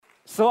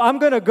So I'm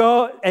going to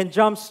go and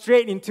jump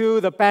straight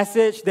into the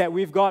passage that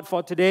we've got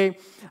for today.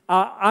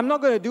 I'm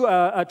not going to do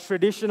a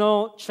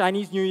traditional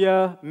Chinese New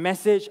Year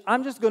message.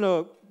 I'm just going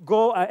to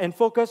go and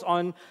focus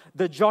on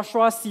the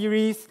Joshua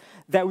series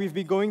that we've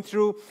been going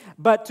through.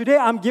 But today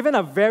I'm given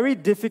a very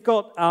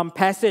difficult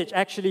passage,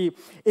 actually.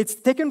 It's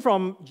taken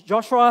from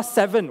Joshua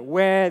 7,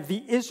 where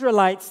the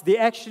Israelites, they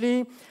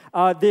actually,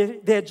 they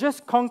had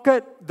just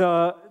conquered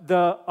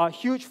the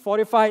huge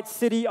fortified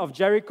city of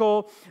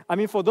Jericho. I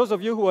mean, for those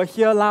of you who were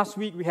here last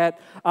week, we had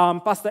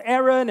Pastor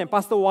Aaron and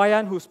Pastor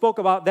Wayan who spoke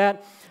about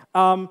that.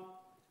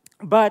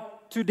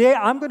 But today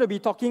I'm going to be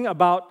talking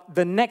about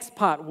the next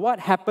part, what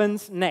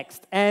happens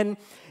next. And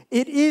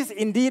it is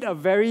indeed a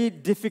very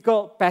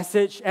difficult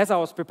passage as I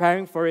was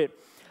preparing for it.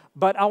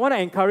 But I want to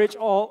encourage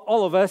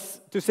all of us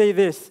to say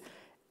this.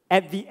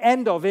 At the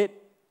end of it,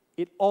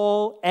 it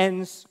all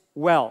ends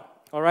well.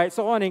 All right,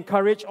 so I want to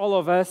encourage all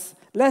of us.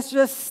 Let's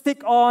just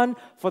stick on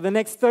for the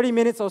next 30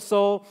 minutes or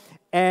so,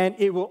 and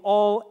it will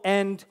all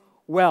end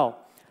well.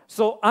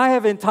 So I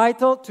have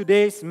entitled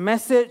today's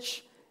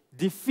message,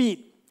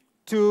 Defeat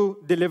to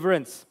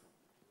Deliverance,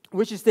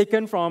 which is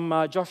taken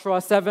from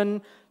Joshua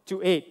 7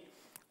 to 8.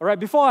 All right,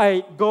 before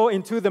I go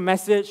into the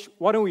message,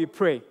 why don't we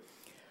pray?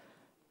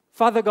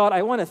 Father God,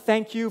 I want to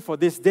thank you for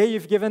this day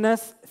you've given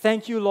us.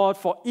 Thank you, Lord,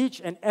 for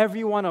each and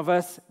every one of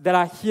us that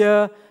are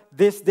here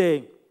this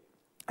day.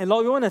 And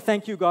Lord, we want to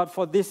thank you, God,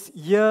 for this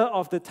year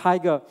of the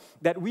tiger,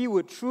 that we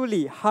would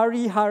truly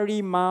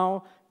Hari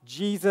Mao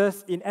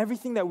Jesus in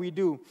everything that we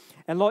do.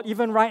 And Lord,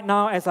 even right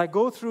now, as I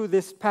go through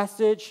this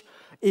passage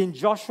in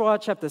Joshua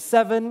chapter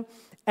 7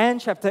 and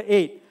chapter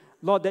 8,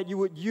 Lord, that you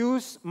would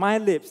use my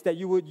lips, that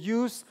you would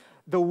use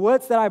the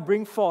words that I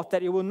bring forth,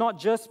 that it will not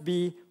just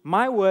be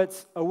my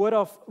words,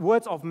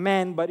 words of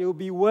man, but it will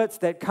be words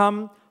that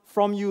come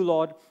from you,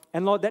 Lord.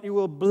 And Lord, that it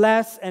will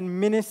bless and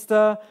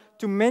minister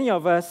to many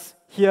of us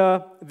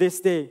here this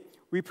day.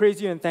 We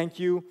praise you and thank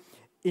you.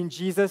 In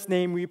Jesus'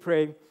 name we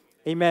pray.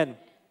 Amen.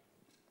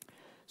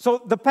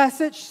 So the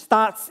passage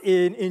starts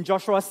in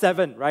Joshua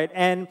 7, right?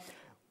 And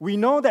we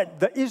know that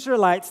the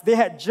Israelites, they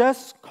had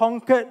just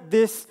conquered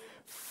this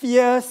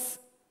fierce,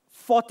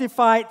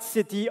 fortified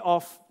city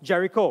of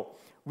Jericho.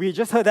 We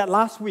just heard that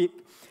last week.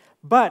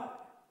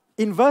 But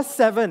in verse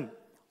 7,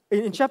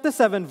 in chapter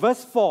 7,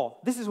 verse 4,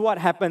 this is what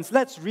happens.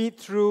 Let's read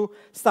through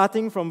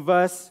starting from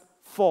verse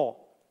 4.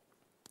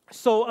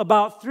 So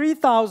about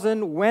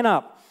 3,000 went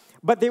up,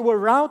 but they were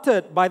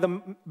routed by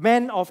the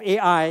men of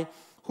Ai,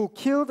 who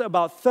killed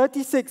about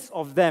 36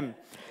 of them.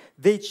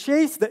 They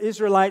chased the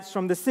Israelites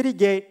from the city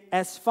gate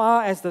as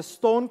far as the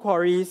stone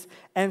quarries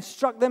and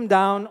struck them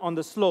down on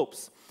the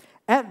slopes.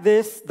 At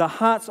this, the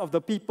hearts of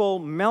the people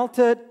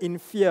melted in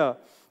fear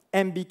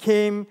and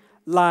became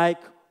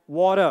like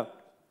water.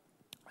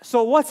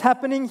 So what's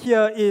happening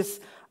here is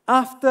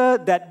after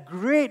that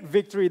great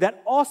victory,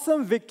 that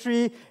awesome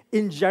victory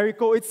in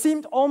Jericho, it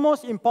seemed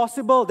almost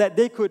impossible that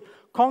they could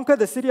conquer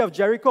the city of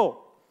Jericho.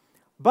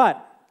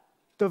 But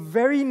the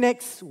very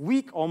next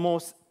week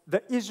almost,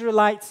 the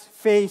Israelites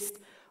faced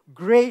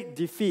great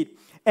defeat.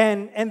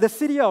 And the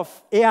city of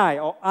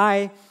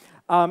Ai,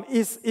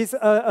 is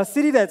a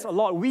city that's a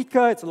lot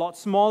weaker, it's a lot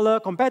smaller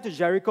compared to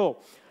Jericho.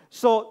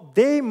 So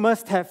they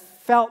must have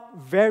felt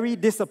very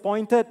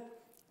disappointed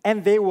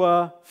and they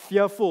were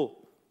fearful.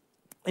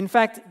 In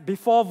fact,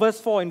 before verse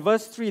 4, in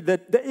verse 3,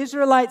 the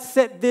Israelites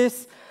said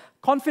this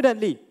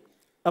confidently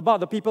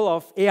about the people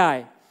of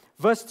Ai.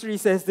 Verse 3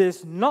 says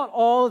this, "Not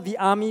all the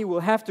army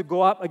will have to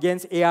go up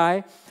against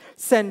Ai.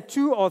 Send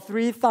 2,000 or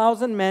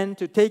 3,000 men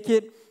to take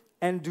it,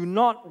 and do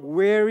not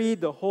weary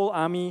the whole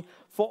army,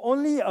 for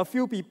only a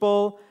few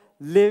people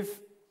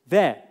live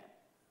there."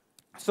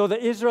 So the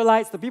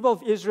Israelites, the people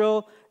of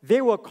Israel,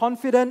 they were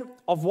confident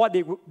of what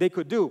they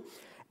could do.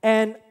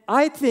 And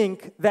I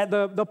think that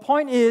the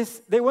point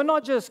is, they were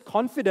not just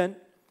confident,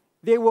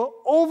 they were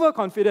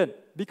overconfident.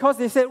 Because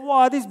they said,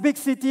 wow, this big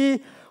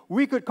city,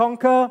 we could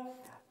conquer.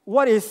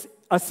 What is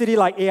a city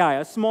like Ai,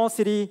 a small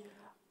city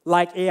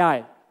like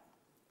Ai?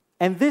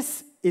 And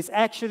this is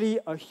actually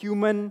a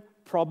human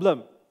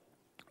problem.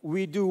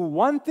 We do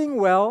one thing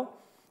well,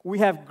 we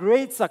have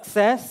great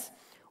success,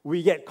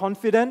 we get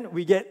confident,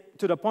 we get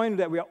to the point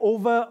that we are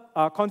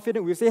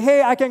overconfident. We say,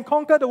 hey, I can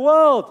conquer the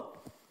world.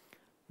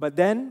 But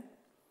then,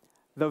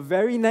 the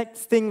very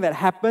next thing that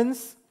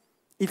happens,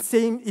 it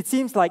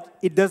seems like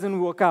it doesn't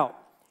work out.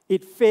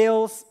 It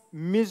fails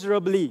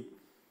miserably.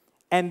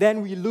 And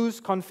then we lose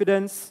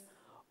confidence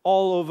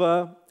all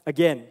over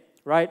again,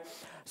 right?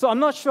 So I'm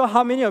not sure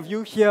how many of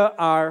you here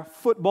are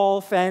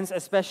football fans,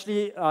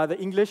 especially the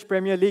English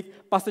Premier League.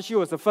 Pastor Shi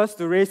was the first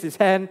to raise his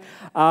hand.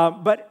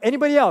 But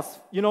anybody else,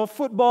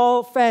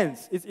 football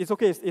fans, it's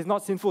okay, it's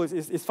not sinful,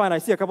 it's fine. I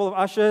see a couple of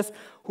ushers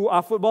who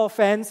are football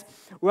fans.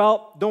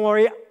 Well, don't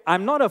worry,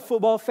 I'm not a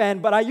football fan,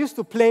 but I used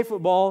to play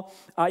football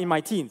in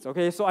my teens,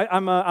 okay? So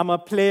I'm a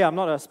player, I'm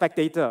not a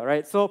spectator,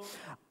 right? So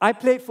I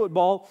played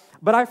football,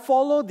 but I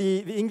follow the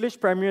English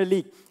Premier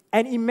League.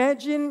 And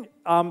imagine,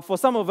 for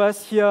some of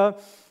us here,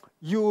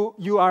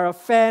 you are a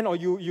fan or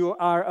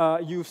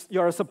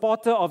you're a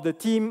supporter of the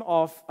team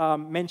of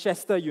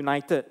Manchester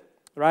United,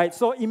 right?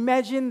 So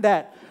imagine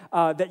that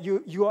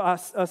you are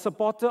a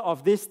supporter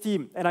of this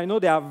team, and I know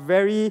there are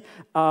very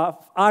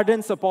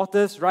ardent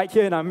supporters right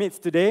here in our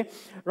midst today,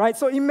 right?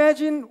 So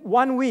imagine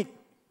 1 week,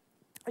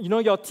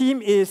 your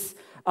team is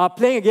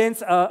playing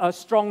against a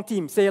strong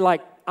team, say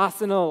like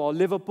Arsenal or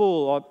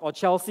Liverpool or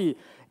Chelsea.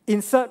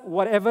 Insert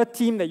whatever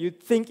team that you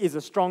think is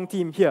a strong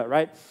team here,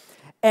 right?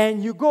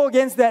 And you go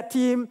against that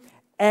team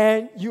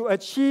and you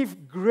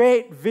achieve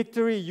great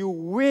victory. You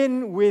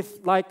win with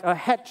like a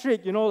hat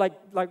trick,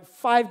 like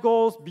 5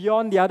 goals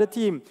beyond the other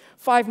team,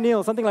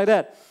 5-0, something like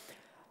that.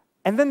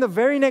 And then the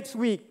very next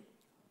week,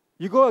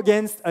 you go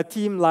against a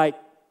team like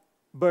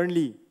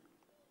Burnley,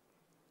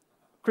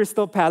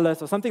 Crystal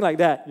Palace, or something like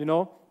that,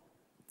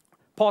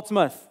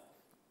 Portsmouth,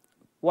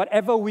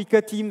 whatever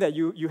weaker team that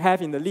you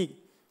have in the league.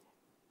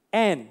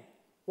 And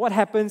what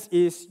happens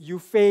is you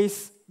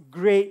face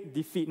great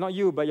defeat. Not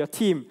you, but your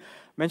team.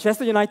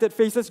 Manchester United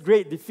faces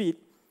great defeat.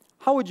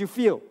 How would you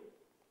feel?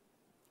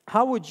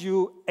 How would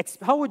you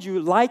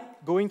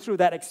like going through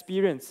that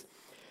experience?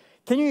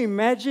 Can you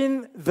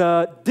imagine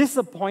the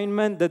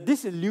disappointment, the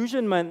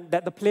disillusionment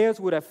that the players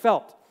would have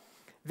felt?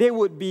 They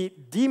would be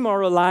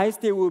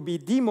demoralized, they would be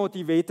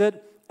demotivated,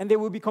 and they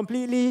would be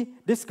completely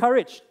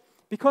discouraged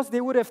because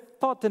they would have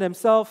thought to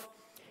themselves,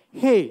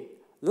 hey,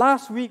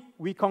 last week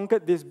we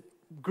conquered this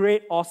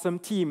great, awesome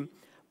team,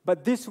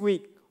 but this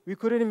week we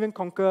couldn't even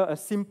conquer a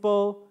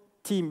simple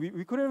team.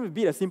 We couldn't even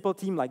beat a simple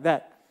team like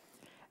that.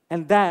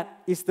 And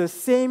that is the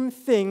same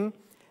thing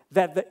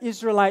that the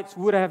Israelites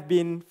would have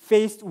been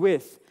faced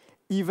with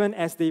even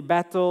as they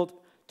battled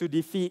to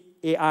defeat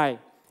AI.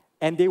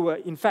 And they were,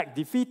 in fact,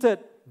 defeated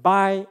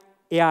by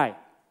AI.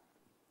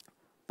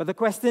 But the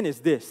question is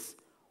this: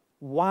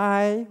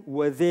 why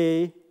were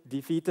they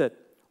defeated?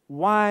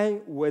 Why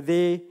were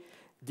they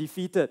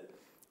defeated?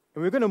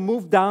 And we're going to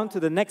move down to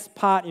the next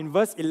part in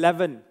verse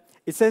 11.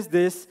 It says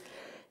this: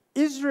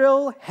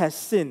 Israel has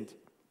sinned.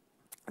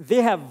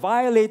 They have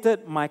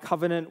violated my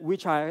covenant,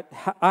 which I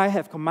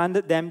have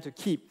commanded them to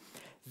keep.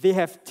 They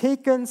have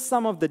taken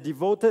some of the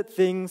devoted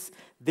things.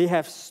 They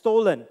have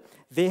stolen.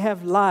 They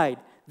have lied.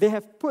 They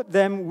have put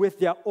them with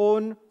their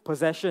own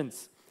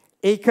possessions.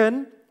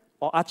 Achan,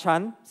 or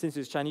Achan, since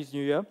it's Chinese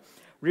New Year,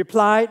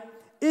 replied,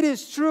 "It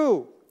is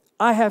true.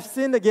 I have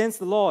sinned against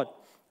the Lord."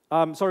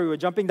 We're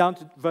jumping down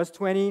to verse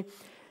 20.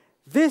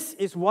 "This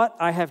is what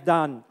I have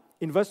done."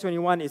 In verse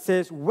 21, it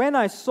says, "When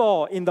I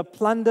saw in the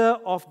plunder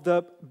of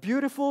the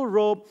beautiful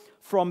robe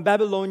from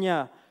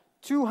Babylonia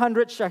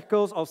 200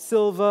 shekels of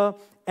silver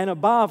and a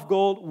bar of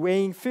gold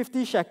weighing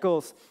 50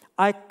 shekels,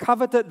 I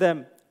coveted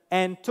them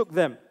and took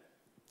them.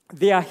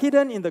 They are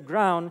hidden in the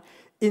ground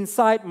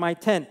inside my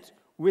tent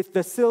with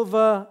the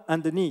silver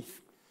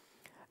underneath."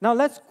 Now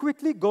let's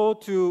quickly go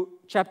to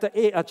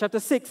chapter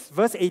 6,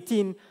 verse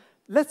 18.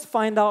 Let's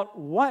find out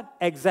what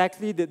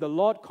exactly did the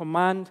Lord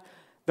command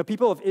the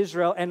people of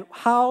Israel, and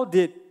how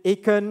did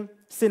Achan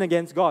sin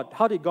against God?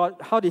 How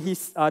did he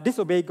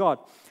disobey God?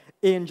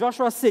 In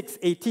Joshua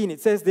 6:18, it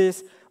says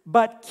this: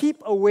 "But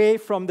keep away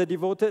from the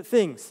devoted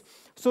things,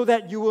 so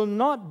that you will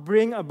not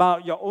bring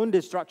about your own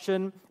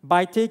destruction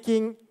by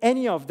taking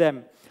any of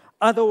them.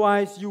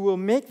 Otherwise, you will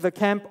make the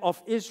camp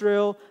of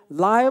Israel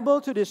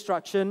liable to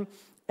destruction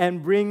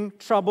and bring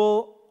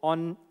trouble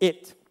on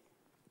it."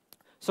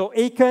 So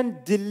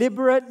Achan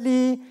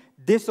deliberately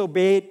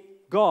disobeyed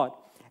God.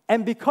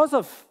 And because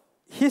of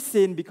his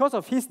sin, because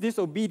of his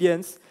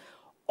disobedience,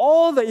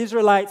 all the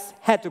Israelites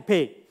had to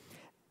pay.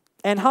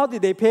 And how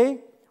did they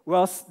pay?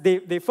 Well,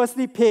 they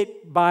firstly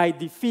paid by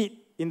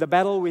defeat in the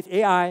battle with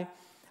AI,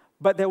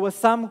 but there were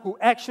some who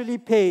actually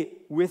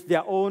paid with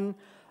their own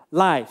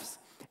lives.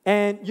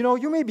 And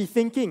you may be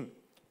thinking,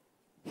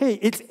 hey,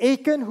 it's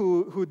Achan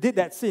who did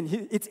that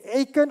sin. It's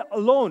Achan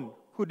alone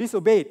who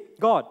disobeyed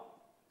God.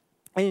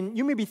 And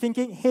you may be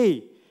thinking,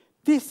 hey,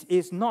 this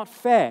is not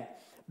fair.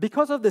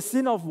 Because of the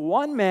sin of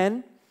one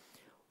man,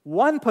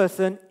 one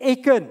person,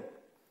 Achan,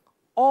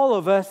 all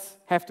of us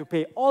have to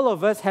pay. All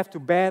of us have to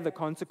bear the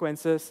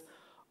consequences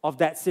of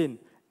that sin.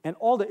 And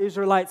all the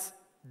Israelites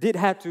did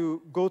have to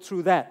go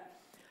through that.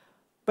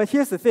 But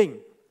here's the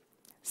thing.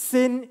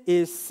 Sin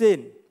is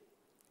sin.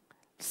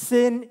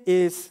 Sin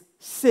is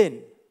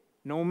sin.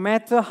 No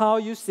matter how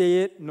you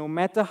say it, no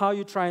matter how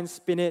you try and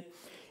spin it,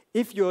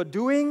 if you're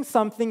doing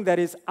something that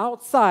is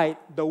outside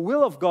the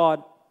will of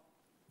God,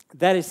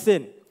 that is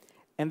sin.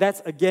 And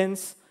that's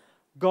against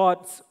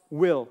God's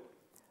will.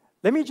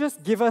 Let me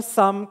just give us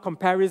some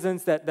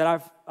comparisons that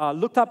I've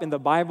looked up in the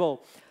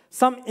Bible.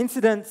 Some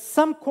incidents,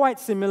 some quite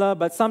similar,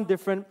 but some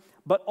different,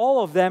 but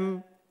all of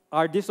them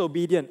are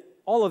disobedient.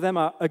 All of them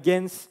are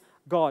against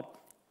God.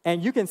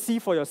 And you can see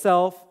for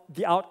yourself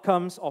the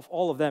outcomes of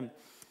all of them.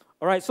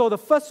 All right, so the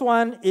first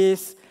one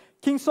is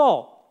King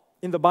Saul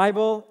in the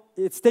Bible.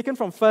 It's taken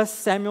from 1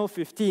 Samuel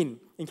 15,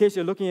 in case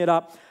you're looking it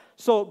up.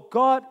 So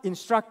God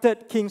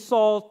instructed King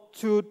Saul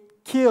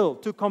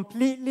to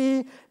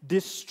completely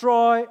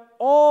destroy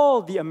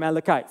all the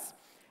Amalekites.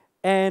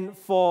 And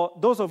for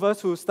those of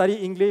us who study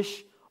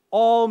English,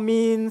 all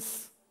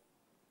means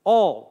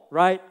all,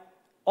 right?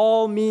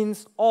 All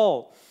means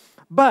all.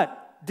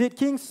 But did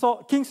King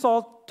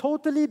Saul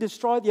totally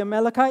destroy the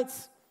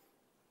Amalekites?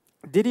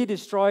 Did he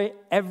destroy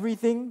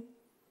everything?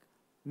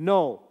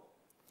 No.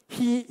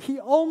 He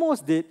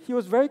almost did. He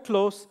was very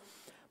close,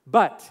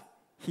 but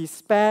he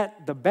spared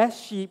the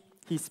best sheep,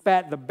 he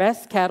spared the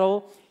best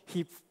cattle,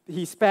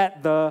 he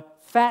spared the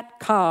fat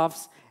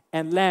calves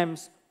and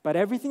lambs, but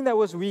everything that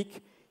was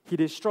weak, he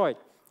destroyed.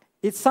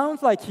 It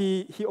sounds like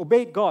he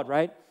obeyed God,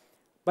 right?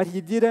 But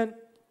he didn't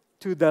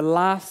to the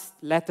last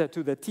letter,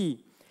 to the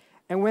T.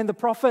 And when the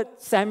prophet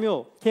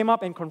Samuel came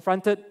up and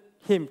confronted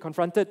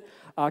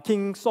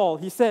King Saul,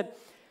 he said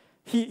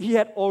he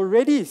had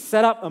already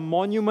set up a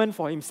monument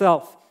for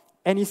himself.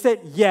 And he said,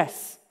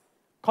 yes,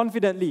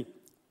 confidently,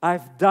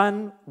 I've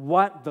done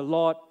what the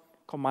Lord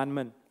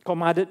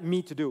commanded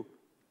me to do.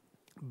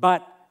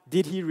 But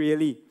did he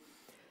really?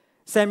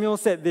 Samuel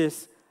said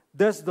this,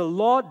 does the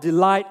Lord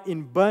delight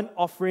in burnt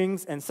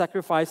offerings and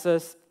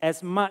sacrifices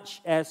as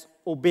much as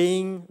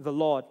obeying the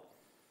Lord?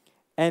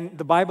 And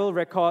the Bible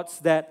records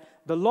that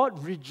the Lord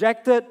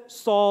rejected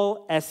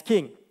Saul as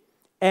king.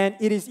 And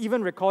it is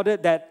even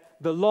recorded that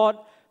the Lord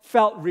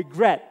felt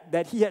regret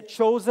that he had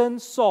chosen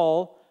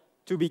Saul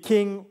to be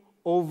king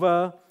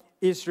over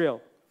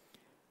Israel.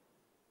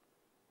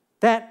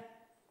 That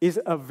is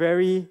a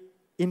very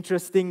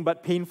interesting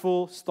but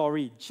painful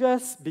story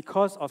just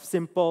because of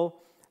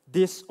simple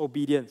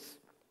disobedience.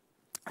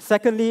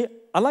 Secondly,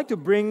 I'd like to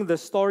bring the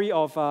story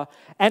of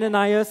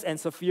Ananias and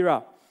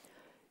Sapphira.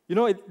 You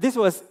know, this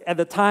was at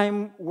the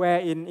time where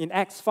in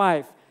Acts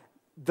 5,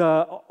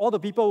 all the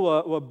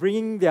people were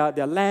bringing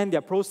their land,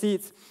 their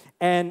proceeds,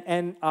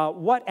 and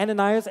what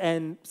Ananias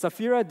and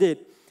Sapphira did,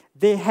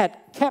 they had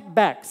kept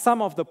back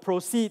some of the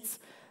proceeds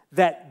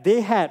that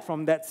they had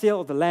from that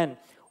sale of the land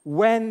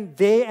when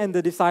they and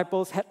the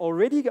disciples had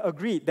already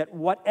agreed that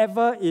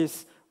whatever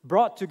is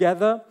brought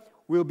together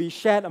will be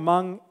shared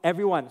among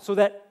everyone, so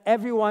that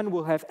everyone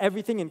will have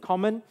everything in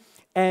common.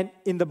 And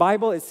in the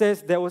Bible, it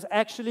says there was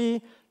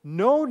actually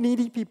no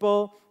needy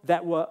people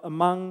that were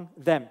among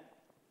them.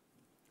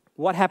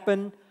 What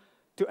happened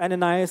to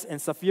Ananias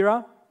and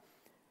Sapphira?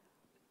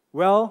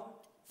 Well,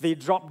 they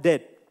dropped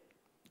dead,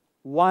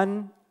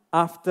 one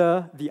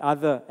after the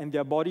other, and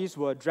their bodies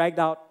were dragged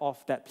out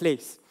of that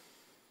place.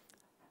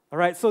 All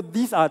right, so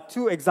these are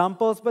two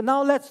examples, but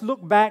now let's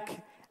look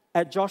back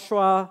at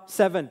Joshua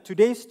 7,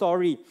 today's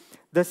story,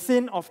 the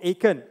sin of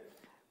Achan.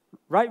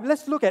 Right,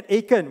 let's look at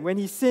Achan. When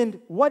he sinned,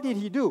 what did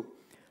he do?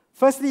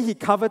 Firstly, he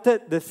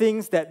coveted the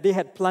things that they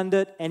had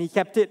plundered and he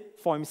kept it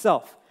for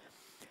himself.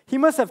 He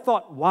must have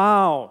thought,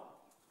 wow,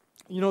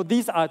 you know,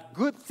 these are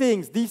good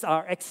things, these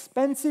are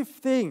expensive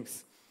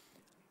things.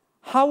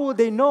 How will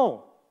they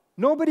know?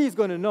 Nobody is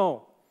going to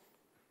know.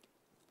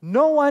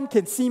 No one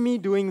can see me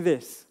doing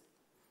this.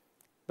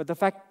 But the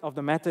fact of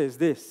the matter is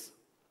this: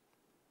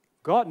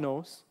 God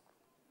knows,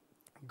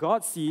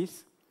 God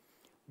sees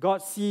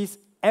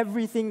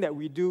everything that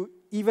we do,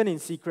 even in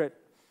secret.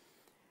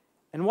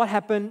 And what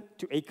happened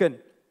to Achan?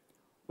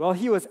 Well,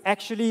 he was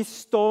actually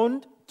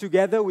stoned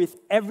together with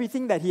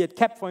everything that he had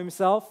kept for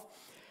himself,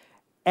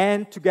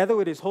 and together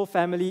with his whole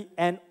family,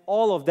 and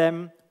all of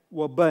them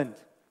were burned.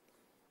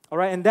 All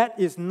right, and that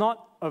is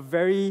not a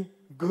very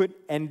good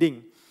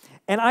ending.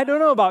 And I don't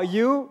know about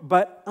you,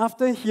 but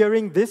after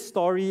hearing this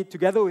story,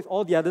 together with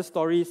all the other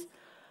stories,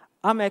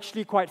 I'm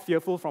actually quite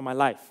fearful for my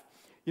life.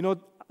 You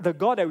know, the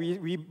God that we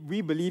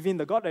believe in,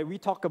 the God that we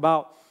talk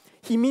about,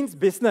 He means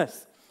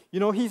business. You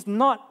know, He's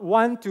not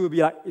one to be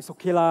like, it's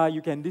okay lah,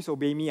 you can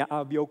disobey me,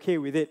 I'll be okay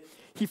with it.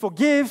 He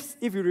forgives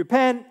if we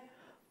repent,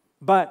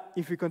 but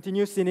if we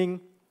continue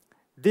sinning,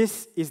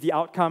 this is the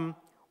outcome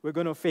we're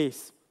going to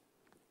face.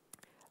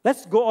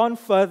 Let's go on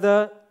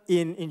further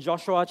in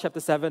Joshua chapter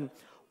 7.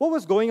 What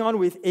was going on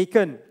with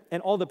Achan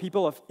and all the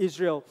people of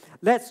Israel?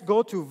 Let's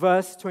go to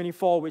verse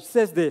 24, which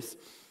says this: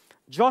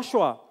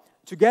 Joshua,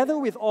 together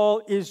with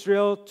all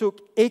Israel,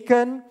 took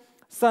Achan,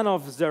 son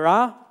of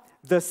Zerah,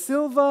 the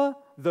silver,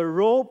 the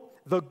rope,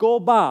 the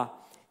gold bar,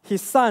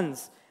 his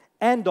sons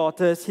and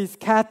daughters, his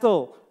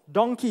cattle,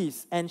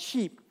 donkeys and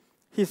sheep,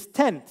 his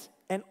tent,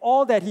 and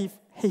all that he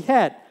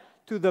had,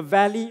 to the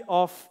valley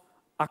of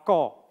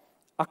Achor.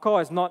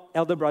 Achor is not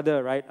elder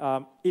brother, right?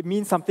 It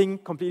means something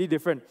completely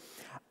different.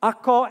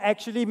 Achor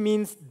actually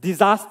means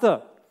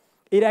disaster.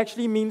 It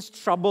actually means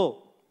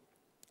trouble.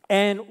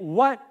 And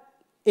what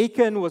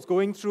Achan was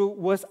going through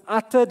was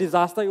utter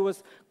disaster. It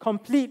was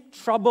complete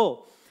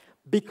trouble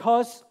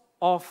because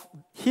of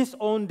his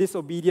own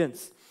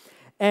disobedience.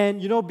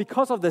 And, you know,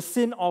 because of the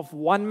sin of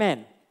one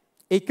man,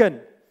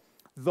 Achan,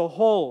 the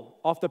whole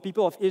of the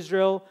people of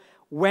Israel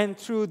went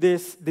through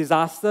this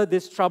disaster,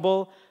 this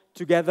trouble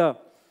together.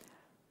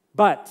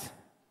 But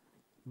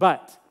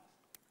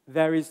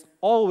there is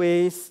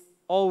always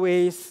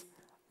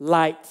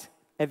light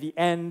at the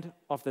end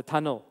of the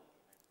tunnel.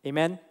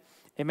 Amen?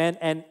 Amen.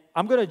 And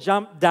I'm going to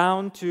jump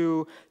down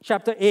to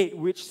chapter 8,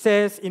 which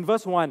says in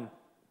verse 1,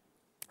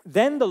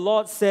 Then the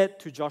Lord said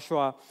to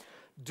Joshua,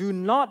 Do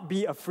not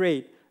be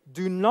afraid,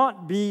 do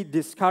not be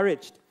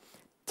discouraged.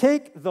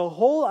 take the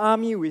whole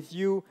army with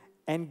you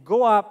and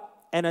go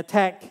up and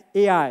attack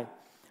Ai.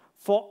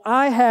 For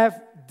I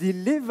have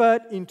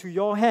delivered into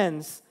your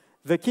hands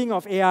the king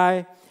of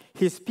Ai,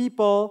 his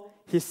people,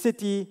 his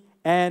city,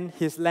 and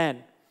his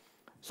land.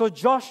 So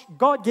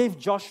God gave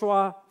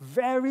Joshua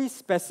very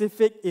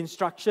specific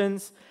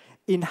instructions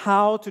in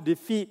how to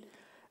defeat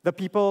the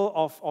people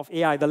of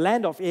Ai, the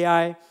land of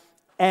Ai.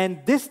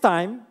 And this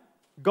time,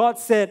 God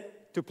said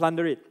to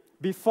plunder it.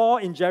 Before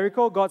in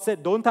Jericho, God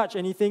said, don't touch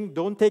anything,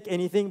 don't take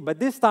anything. But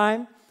this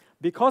time,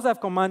 because I've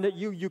commanded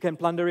you, you can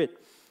plunder it.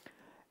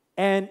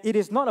 And it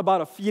is not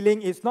about a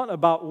feeling, it's not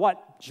about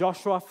what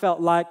Joshua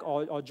felt like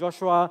or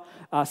Joshua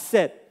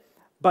said,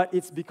 but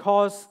it's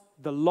because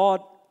the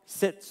Lord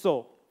said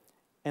so.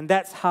 And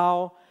that's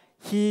how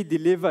he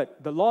delivered.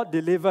 The Lord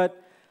delivered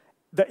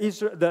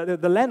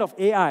the land of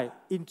Ai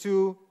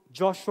into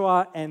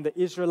Joshua and the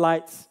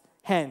Israelites'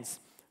 hands.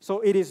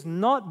 So it is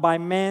not by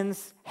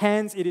man's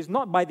hands, it is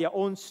not by their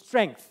own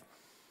strength,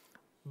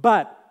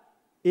 but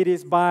it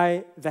is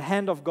by the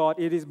hand of God,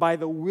 it is by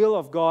the will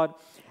of God.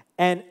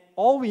 And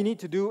all we need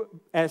to do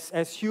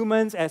as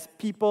humans, as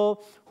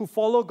people who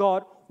follow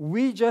God,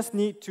 we just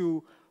need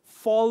to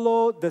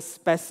follow the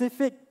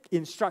specific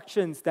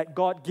instructions that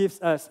God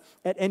gives us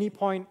at any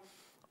point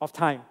of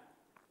time.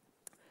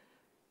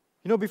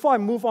 You know, before I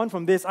move on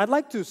from this, I'd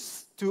like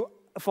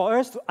for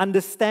us to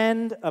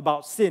understand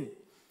about sin.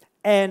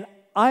 And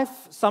I've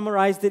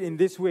summarized it in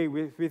this way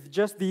with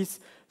just these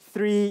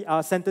three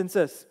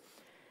sentences.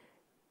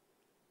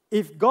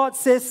 If God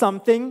says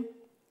something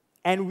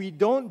and we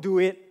don't do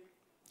it,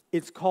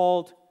 it's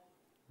called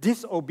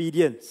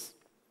disobedience,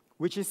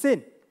 which is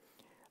sin.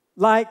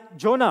 Like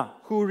Jonah,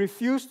 who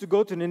refused to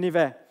go to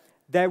Nineveh,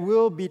 there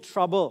will be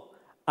trouble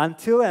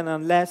until and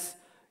unless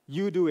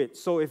you do it.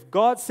 So if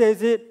God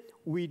says it,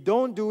 we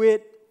don't do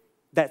it,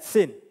 that's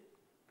sin.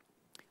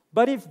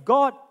 But if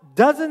God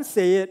doesn't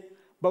say it,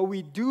 but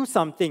we do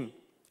something,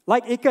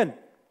 like Achan,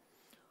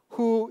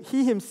 who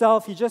he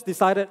just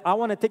decided, I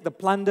want to take the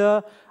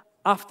plunder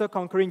after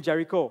conquering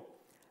Jericho.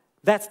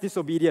 That's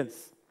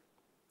disobedience.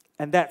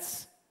 And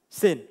that's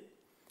sin.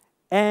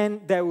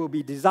 And there will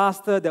be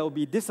disaster, there will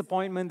be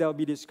disappointment, there will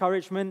be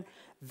discouragement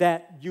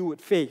that you would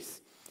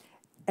face.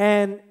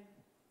 And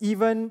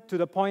even to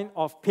the point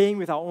of paying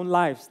with our own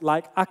lives,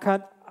 like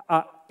Achan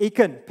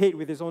paid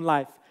with his own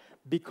life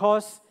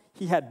because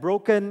he had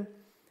broken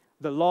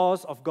the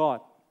laws of God.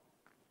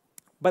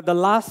 But the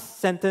last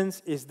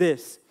sentence is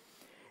this: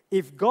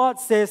 if God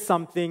says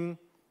something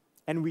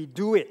and we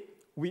do it,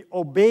 we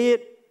obey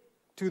it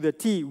to the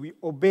T, we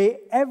obey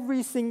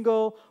every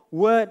single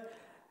word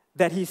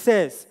that he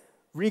says,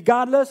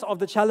 regardless of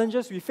the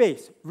challenges we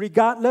face,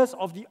 regardless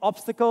of the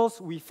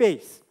obstacles we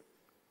face.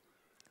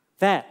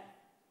 That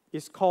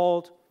is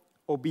called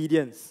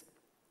obedience.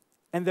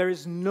 And there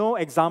is no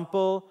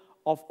example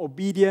of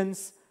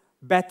obedience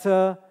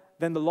better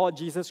than the Lord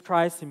Jesus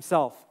Christ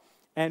himself.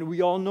 And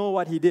we all know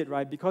what he did,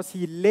 right? Because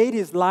he laid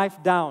his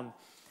life down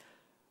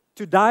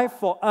to die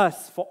for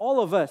us, for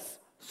all of us,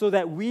 so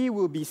that we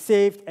will be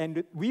saved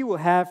and we will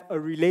have a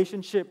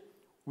relationship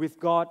with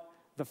God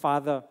the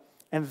Father.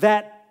 And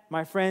that,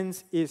 my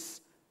friends,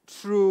 is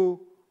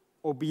true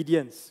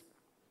obedience.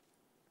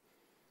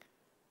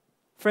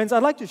 Friends,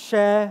 I'd like to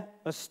share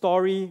a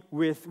story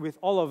with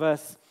all of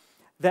us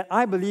that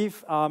I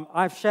believe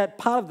I've shared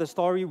part of the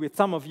story with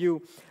some of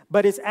you,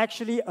 but it's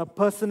actually a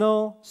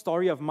personal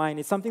story of mine.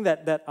 It's something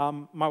that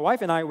my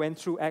wife and I went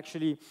through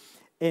actually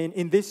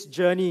in this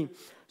journey.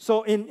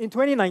 So in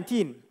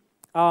 2019,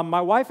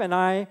 my wife and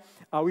I,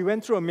 we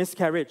went through a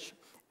miscarriage.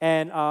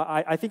 And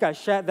I think I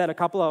shared that a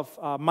couple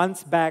of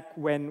months back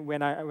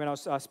when I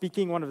was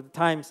speaking one of the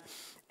times.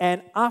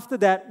 And after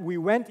that, we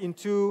went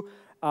into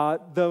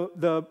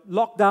the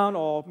lockdown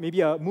or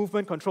maybe a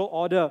movement control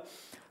order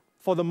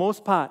for the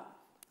most part.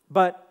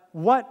 But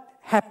what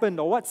happened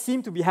or what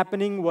seemed to be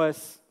happening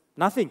was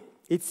nothing.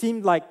 It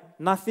seemed like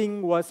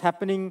nothing was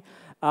happening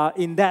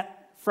in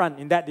that front,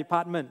 in that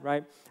department,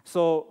 right?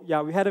 So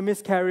yeah, we had a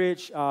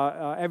miscarriage.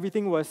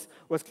 Everything was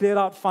cleared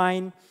out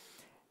fine.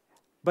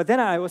 But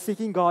then I was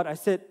seeking God. I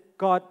said,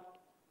 God,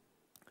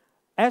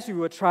 as we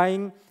were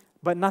trying,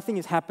 but nothing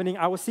is happening,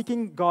 I was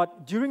seeking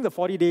God during the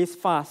 40 days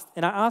fast.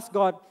 And I asked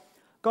God,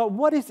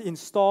 what is in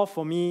store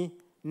for me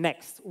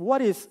next?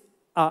 What is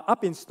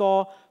up in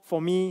store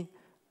for me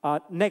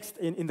next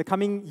in the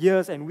coming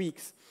years and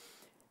weeks?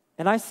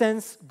 And I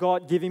sensed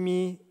God giving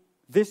me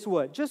this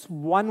word, just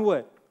one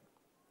word: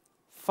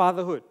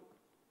 fatherhood.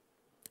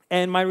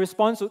 And my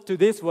response to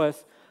this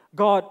was,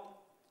 God,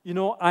 you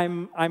know,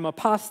 I'm a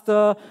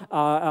pastor,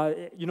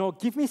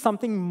 give me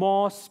something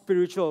more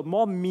spiritual,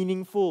 more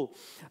meaningful.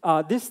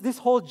 This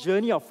whole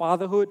journey of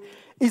fatherhood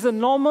is a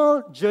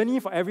normal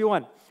journey for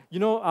everyone. You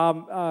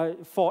know,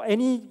 for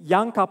any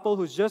young couple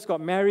who's just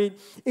got married,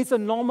 it's a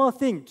normal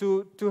thing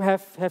to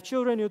have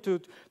children,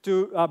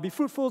 to be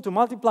fruitful, to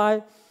multiply.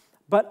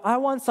 But I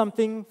want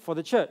something for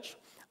the church.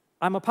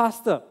 I'm a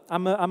pastor.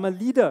 I'm a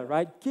leader,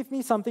 right? Give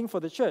me something for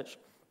the church.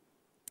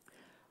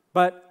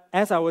 But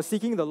as I was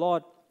seeking the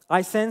Lord,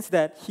 I sensed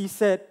that He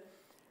said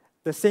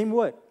the same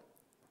word: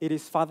 it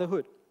is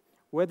fatherhood,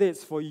 whether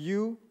it's for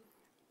you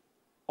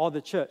or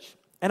the church.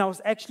 And I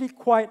was actually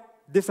quite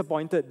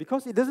disappointed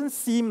because it doesn't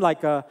seem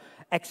like an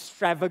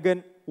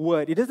extravagant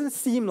word. It doesn't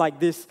seem like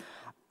this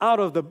out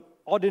of the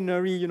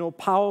ordinary,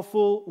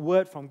 powerful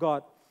word from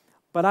God.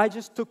 But I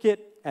just took it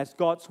as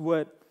God's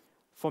word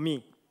for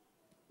me.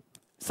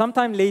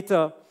 Sometime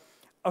later,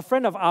 a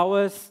friend of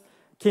ours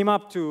came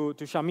up to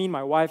Shamin,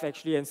 my wife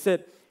actually, and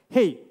said,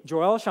 "Hey,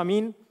 Joel,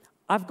 Shamin,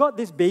 I've got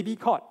this baby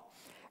cot.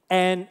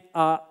 And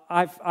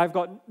I've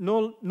got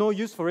no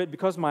use for it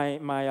because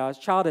my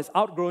child has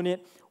outgrown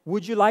it.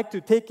 Would you like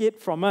to take it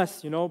from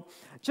us?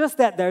 Just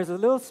that there's a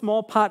little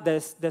small part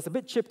that's a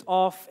bit chipped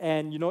off,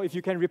 and if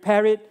you can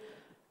repair it,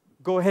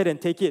 go ahead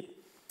and take it."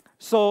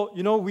 So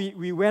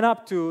we went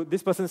up to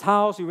this person's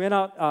house. We went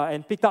out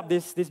and picked up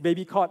this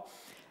baby cot.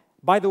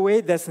 By the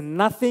way, there's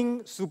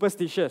nothing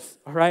superstitious.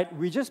 All right,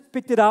 we just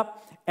picked it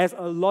up as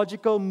a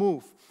logical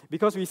move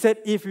because we said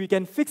if we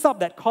can fix up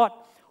that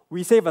cot,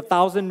 we save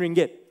 1,000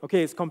 ringgit.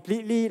 Okay, it's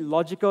completely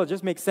logical, it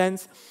just makes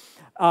sense.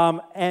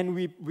 And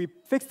we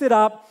fixed it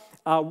up,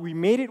 we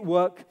made it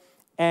work,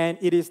 and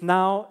it is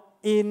now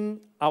in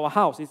our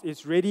house.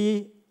 It's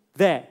ready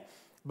there,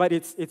 but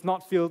it's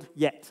not filled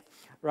yet,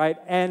 right?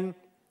 And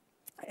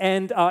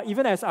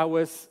even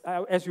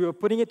as we were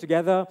putting it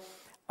together,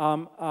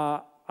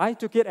 I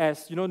took it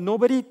as,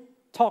 nobody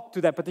talked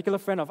to that particular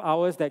friend of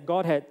ours that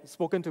God had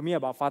spoken to me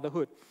about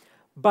fatherhood.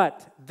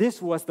 But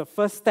this was the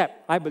first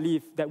step, I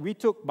believe, that we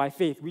took by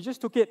faith. We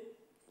just took it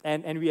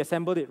and we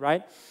assembled it,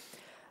 right?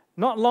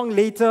 Not long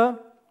later,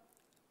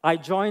 I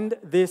joined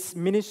this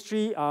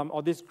ministry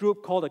or this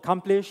group called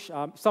Accomplish.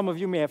 Some of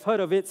you may have heard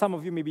of it. Some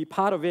of you may be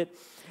part of it.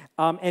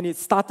 And it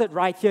started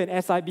right here in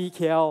SIB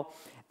KL.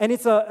 And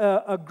it's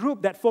a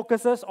group that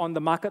focuses on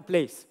the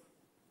marketplace,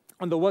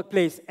 on the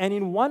workplace. And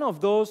in one of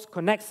those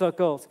Connect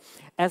circles,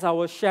 as I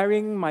was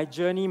sharing my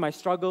journey, my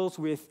struggles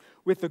with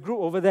the group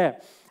over there,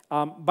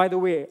 by the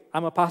way,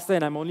 I'm a pastor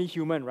and I'm only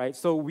human, right?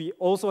 So we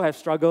also have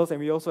struggles and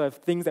we also have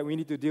things that we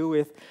need to deal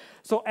with.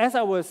 So as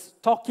I was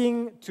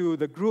talking to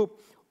the group,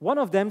 one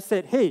of them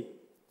said, "Hey,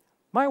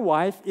 my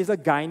wife is a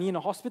gynae in a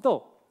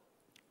hospital.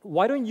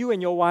 Why don't you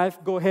and your wife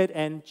go ahead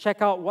and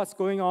check out what's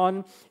going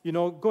on,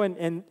 go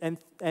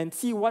and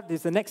see what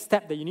is the next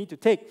step that you need to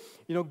take.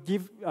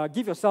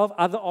 Give yourself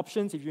other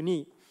options if you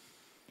need."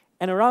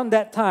 And around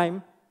that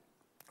time,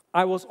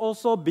 I was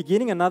also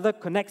beginning another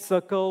Connect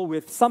circle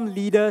with some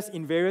leaders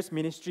in various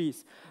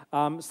ministries.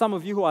 Some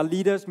of you who are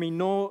leaders may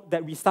know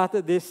that we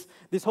started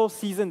this whole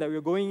season that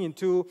we're going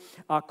into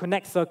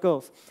Connect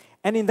circles.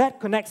 And in that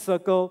Connect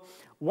circle,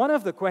 one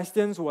of the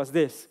questions was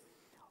this: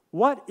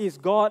 what is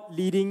God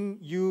leading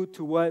you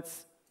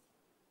towards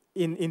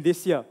in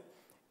this year?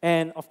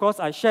 And of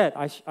course, I shared.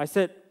 I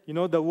said,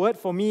 the word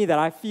for me that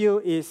I feel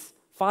is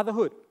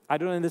fatherhood. I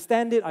don't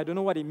understand it. I don't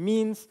know what it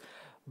means,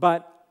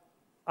 but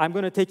I'm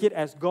going to take it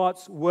as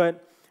God's word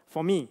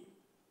for me.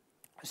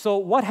 So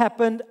what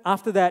happened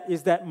after that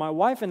is that my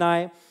wife and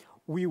I,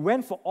 we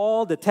went for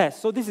all the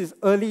tests. So this is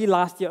early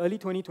last year, early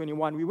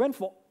 2021. We went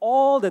for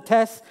all the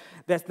tests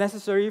that's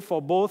necessary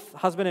for both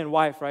husband and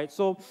wife, right?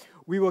 So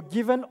we were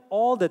given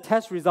all the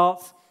test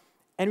results,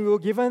 and we were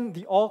given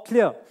the all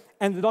clear.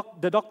 And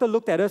the doctor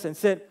looked at us and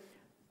said,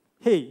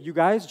 "Hey, you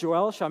guys,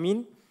 Joel,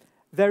 Shamin,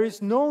 there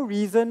is no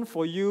reason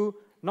for you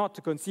not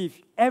to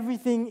conceive.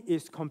 Everything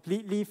is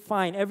completely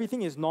fine.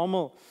 Everything is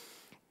normal.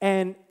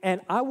 And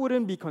I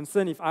wouldn't be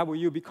concerned if I were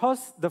you,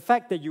 because the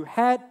fact that you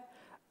had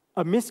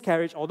a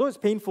miscarriage, although it's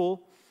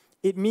painful,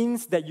 it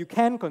means that you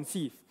can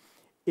conceive.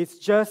 It's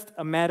just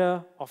a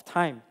matter of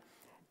time."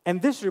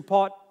 And this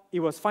report, it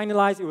was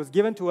finalized, it was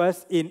given to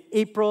us in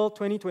April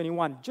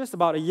 2021, just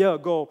about a year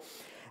ago.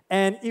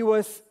 And it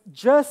was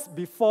just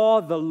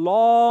before the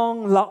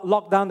long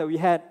lockdown that we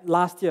had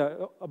last year,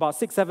 about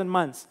 6-7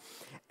 months.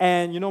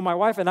 And my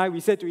wife and I, we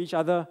said to each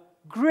other,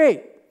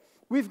 "Great,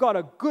 we've got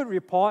a good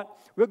report.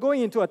 We're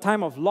going into a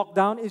time of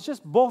lockdown. It's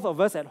just both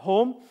of us at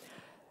home.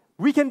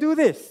 We can do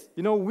this.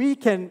 We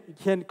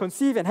can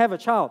conceive and have a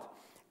child."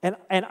 And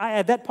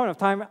at that point of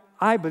time,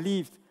 I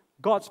believed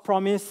God's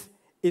promise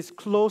is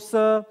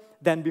closer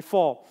than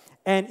before.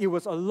 And it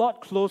was a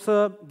lot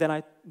closer than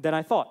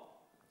I thought.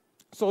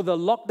 So the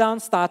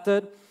lockdown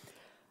started,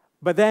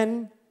 but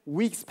then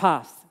weeks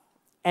passed,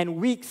 and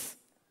weeks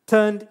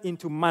turned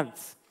into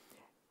months,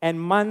 and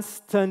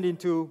months turned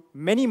into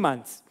many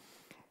months.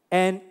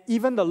 And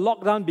even the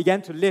lockdown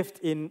began to lift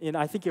in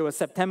I think it was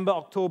September,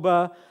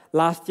 October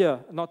last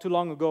year, not too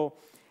long ago.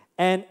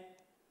 And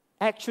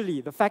actually,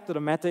 the fact of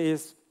the matter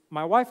is,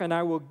 my wife and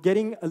I were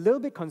getting a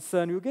little bit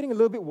concerned, we were getting a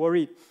little bit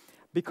worried,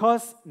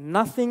 because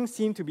nothing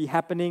seemed to be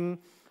happening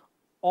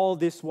all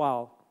this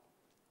while.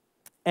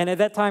 And at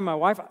that time, my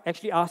wife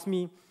actually asked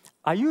me,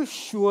 "Are you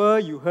sure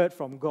you heard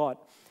from God?"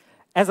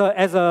 As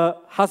a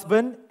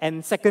husband,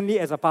 and secondly,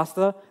 as a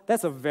pastor,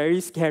 that's a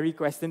very scary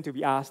question to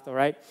be asked, all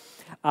right?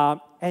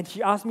 And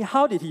she asked me,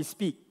 how did he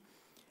speak?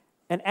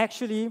 And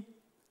actually,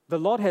 the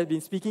Lord had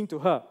been speaking to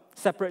her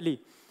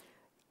separately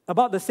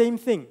about the same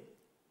thing,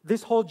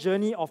 this whole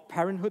journey of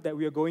parenthood that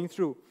we are going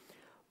through.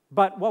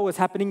 But what was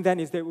happening then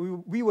is that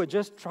we were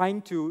just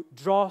trying to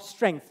draw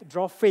strength,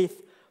 draw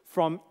faith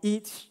from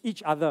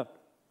each other.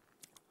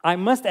 I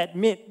must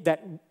admit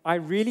that I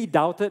really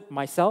doubted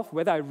myself,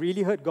 whether I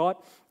really heard God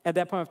at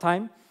that point of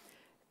time.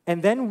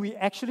 And then we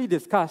actually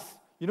discussed,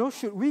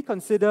 should we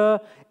consider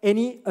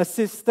any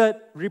assisted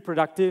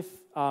reproductive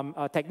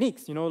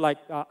techniques,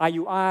 like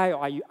IUI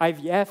or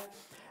IVF,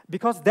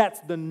 because that's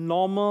the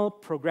normal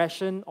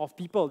progression of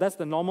people. That's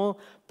the normal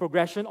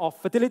progression of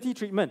fertility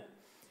treatment.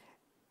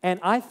 And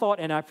I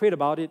thought and I prayed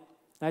about it.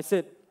 And I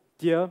said,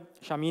 dear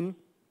Shamin,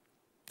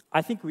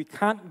 I think we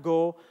can't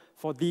go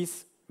for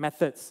these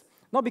methods.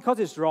 Not because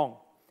it's wrong,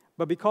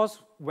 but because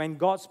when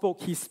God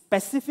spoke, He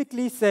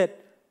specifically said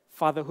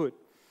fatherhood.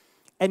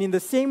 And in the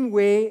same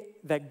way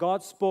that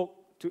God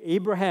spoke to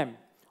Abraham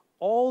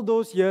all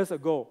those years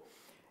ago,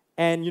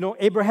 and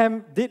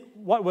Abraham did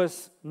what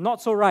was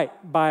not so right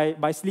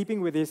by sleeping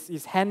with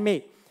his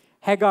handmaid,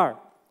 Hagar,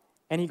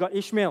 and he got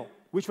Ishmael,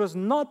 which was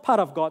not part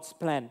of God's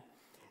plan.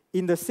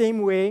 In the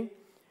same way,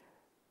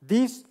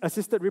 these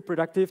assisted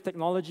reproductive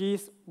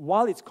technologies,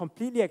 while it's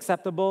completely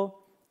acceptable,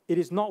 it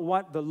is not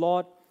what the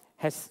Lord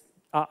has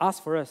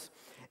asked for us.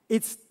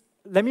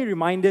 Let me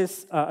remind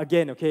this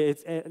again,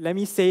 okay? Let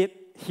me say it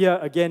here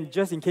again,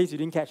 just in case you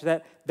didn't catch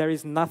that. There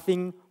is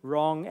nothing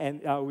wrong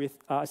with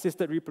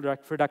assisted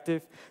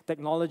reproductive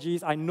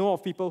technologies. I know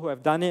of people who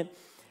have done it.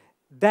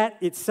 That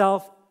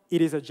itself,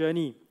 it is a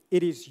journey.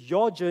 It is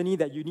your journey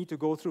that you need to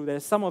go through.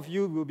 There's some of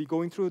you will be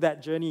going through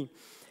that journey.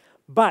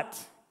 But,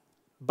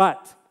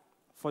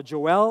 for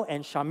Joel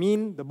and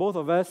Shamin, the both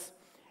of us,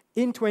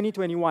 in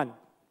 2021,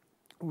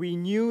 we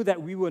knew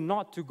that we were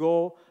not to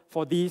go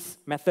for these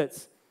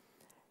methods.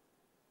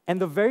 And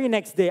the very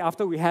next day,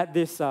 after we had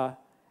this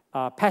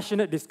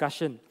passionate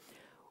discussion,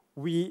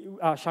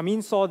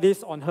 Shamin saw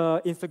this on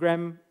her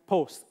Instagram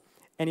post.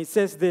 And it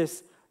says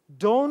this: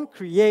 don't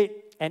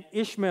create an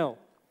Ishmael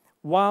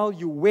while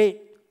you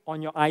wait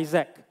on your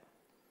Isaac.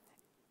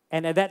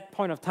 And at that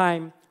point of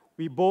time,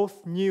 we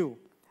both knew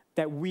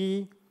that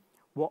we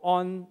were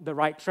on the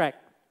right track.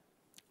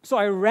 So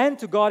I ran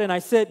to God and I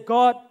said,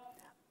 God,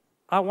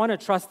 I want to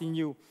trust in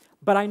you,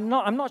 but I'm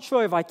not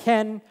sure if I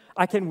can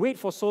wait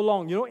for so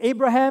long.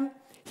 Abraham,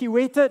 he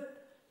waited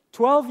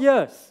 12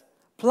 years,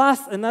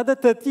 plus another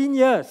 13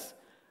 years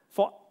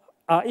for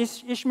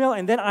Ishmael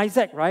and then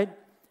Isaac, right?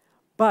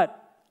 But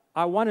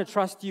I want to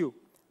trust you.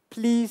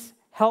 Please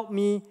help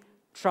me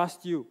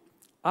trust you.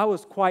 I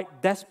was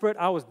quite desperate.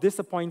 I was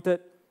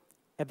disappointed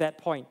at that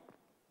point.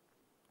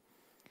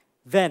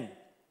 Then,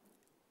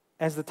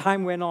 as the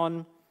time went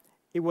on,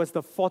 it was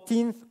the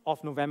 14th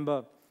of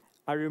November.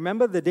 I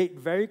remember the date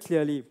very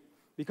clearly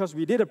because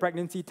we did a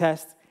pregnancy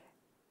test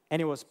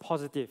and it was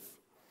positive.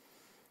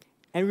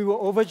 And we were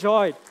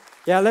overjoyed.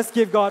 Yeah, let's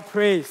give God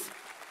praise.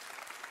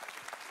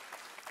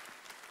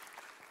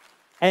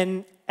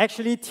 And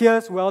actually,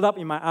 tears welled up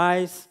in my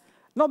eyes,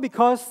 not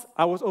because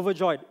I was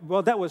overjoyed.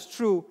 Well, that was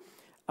true,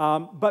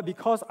 but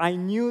because I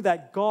knew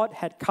that God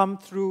had come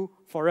through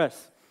for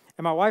us.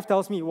 And my wife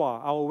tells me,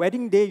 wow, our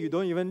wedding day, you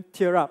don't even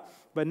tear up.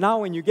 But now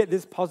when you get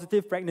this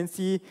positive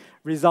pregnancy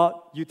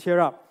result, you tear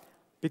up.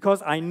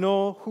 Because I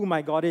know who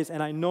my God is,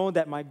 and I know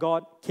that my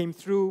God came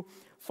through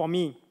for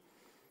me.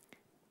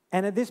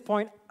 And at this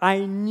point, I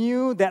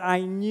knew,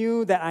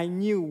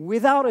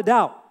 without a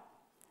doubt,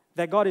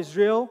 that God is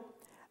real,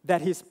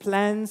 that His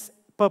plans,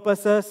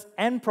 purposes,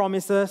 and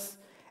promises,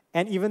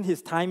 and even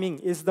His timing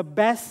is the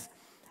best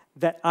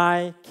that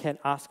I can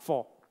ask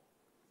for.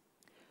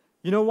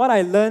 What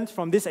I learned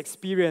from this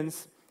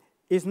experience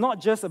is not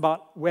just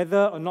about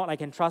whether or not I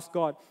can trust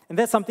God. And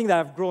that's something that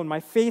I've grown. My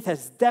faith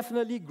has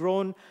definitely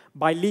grown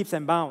by leaps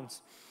and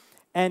bounds.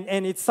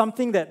 And it's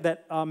something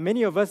that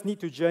many of us need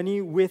to journey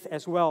with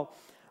as well.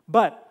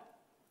 But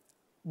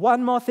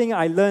one more thing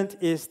I learned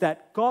is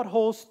that God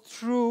holds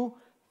true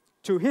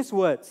to His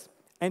words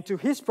and to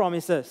His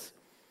promises.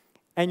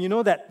 And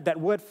that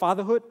word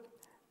fatherhood,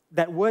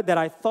 that word that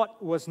I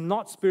thought was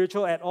not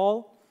spiritual at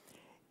all,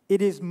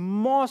 it is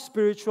more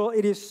spiritual.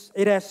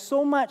 It has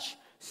so much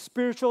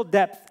spiritual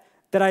depth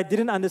that I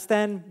didn't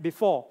understand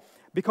before.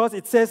 Because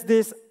it says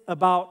this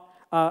about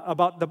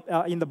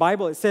in the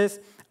Bible. It says,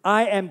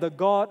 I am the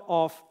God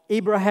of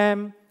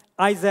Abraham,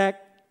 Isaac,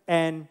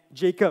 and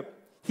Jacob.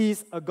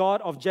 He's a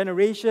God of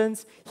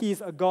generations. He's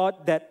a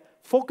God that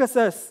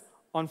focuses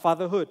on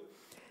fatherhood.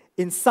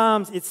 In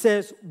Psalms, it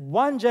says,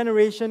 one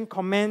generation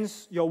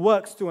commends your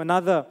works to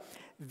another.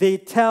 They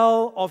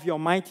tell of your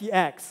mighty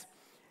acts.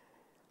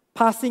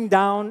 Passing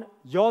down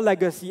your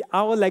legacy,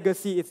 our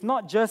legacy, it's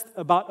not just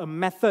about a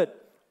method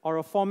or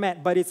a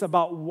format, but it's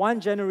about one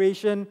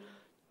generation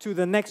to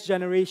the next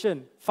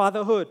generation,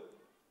 fatherhood.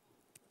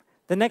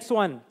 The next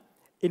one,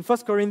 in 1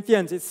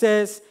 Corinthians, it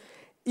says,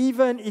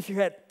 even if you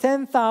had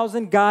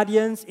 10,000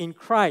 guardians in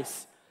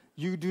Christ,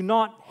 you do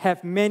not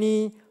have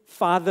many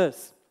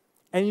fathers.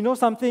 And you know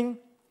something?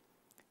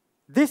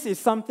 This is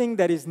something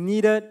that is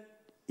needed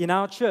in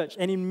our church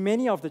and in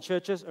many of the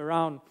churches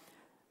around.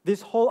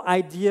 This whole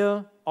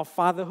idea of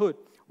fatherhood.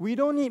 We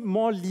don't need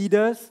more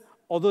leaders,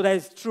 although that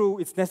is true,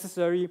 it's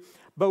necessary,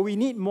 but we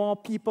need more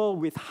people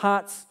with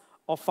hearts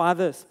of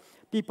fathers,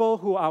 people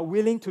who are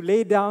willing to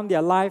lay down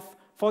their life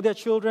for their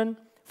children,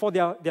 for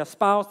their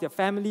spouse, their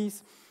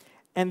families.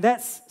 And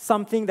that's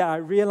something that I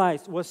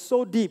realized was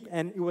so deep,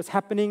 and it was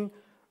happening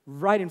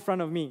right in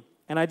front of me,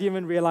 and I didn't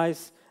even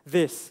realize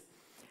this.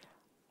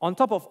 On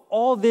top of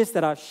all this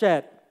that I've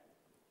shared,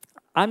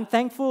 I'm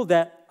thankful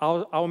that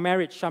our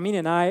marriage, Shamin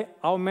and I,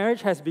 our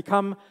marriage has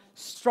become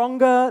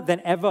stronger than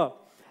ever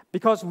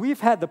because we've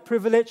had the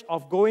privilege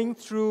of going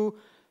through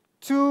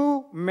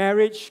 2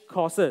 marriage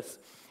courses.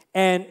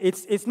 And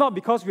it's not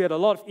because we had a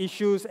lot of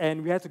issues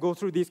and we had to go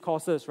through these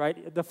courses,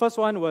 right? The first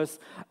one was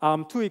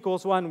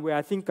 2=1, where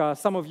I think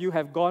some of you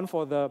have gone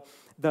for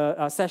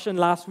the session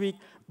last week.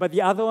 But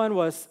the other one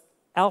was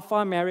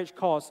Alpha Marriage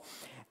Course.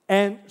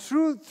 And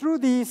through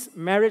these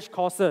marriage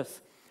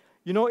courses,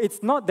 you know,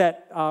 it's not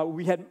that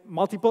we had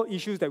multiple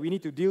issues that we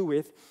need to deal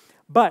with,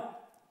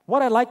 but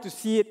what I like to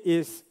see it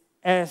is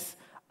as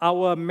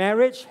our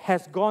marriage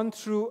has gone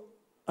through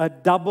a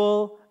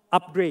double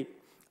upgrade.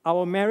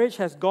 Our marriage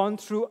has gone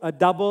through a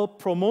double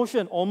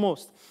promotion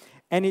almost,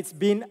 and it's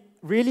been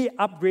really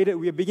upgraded.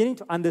 We are beginning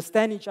to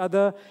understand each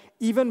other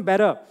even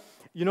better.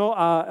 You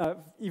know,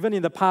 even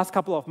in the past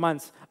couple of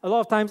months, a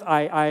lot of times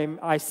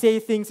I say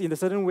things in a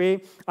certain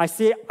way. I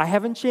say, I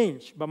haven't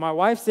changed, but my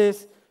wife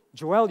says,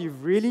 Joel,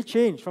 you've really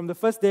changed from the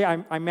first day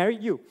I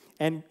married you.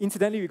 And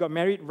incidentally, we got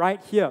married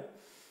right here.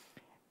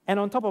 And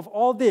on top of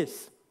all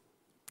this,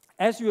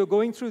 as we were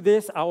going through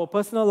this, our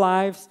personal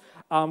lives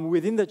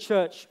within the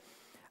church,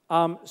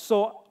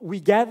 so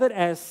we gathered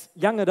as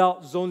young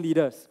adult zone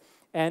leaders.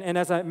 And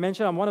as I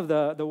mentioned, I'm one of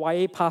the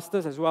YA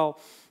pastors as well.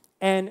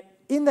 And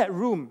in that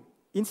room,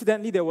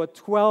 incidentally, there were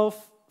 12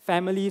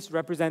 families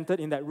represented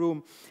in that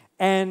room.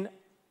 And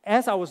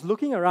as I was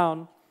looking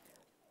around,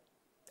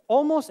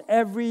 almost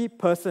every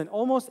person,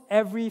 almost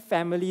every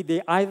family,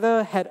 they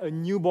either had a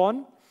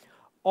newborn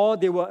or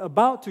they were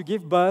about to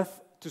give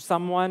birth to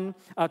someone,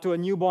 to a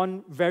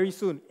newborn very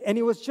soon. And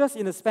it was just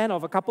in the span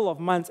of a couple of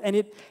months. And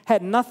it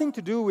had nothing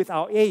to do with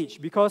our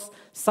age, because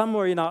some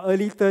were in our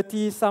early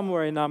 30s, some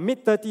were in our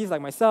mid-30s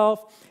like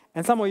myself,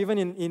 and some were even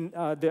in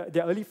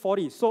their early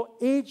 40s. So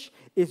age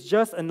is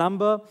just a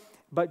number,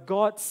 but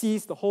God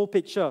sees the whole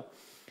picture.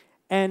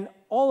 And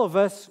all of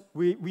us,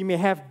 we may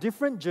have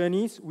different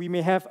journeys. We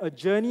may have a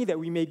journey that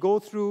we may go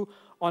through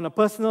on a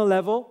personal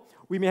level.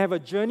 We may have a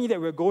journey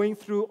that we're going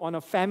through on a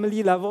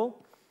family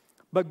level.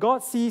 But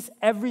God sees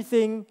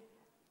everything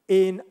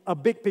in a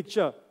big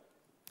picture.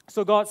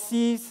 So God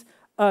sees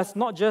us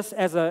not just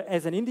as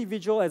an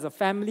individual, as a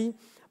family,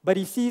 but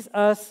He sees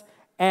us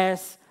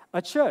as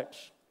a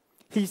church.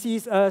 He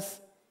sees us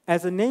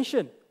as a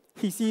nation.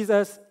 He sees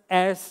us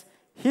as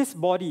His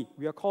body.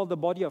 We are called the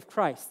body of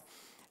Christ.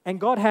 And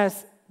God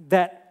has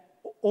that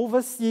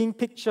overseeing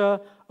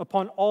picture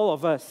upon all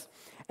of us.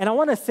 And I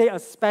want to say a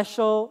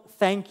special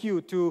thank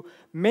you to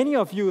many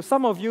of you,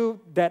 some of you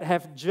that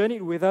have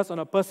journeyed with us on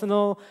a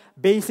personal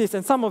basis,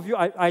 and some of you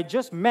I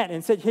just met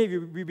and said, hey,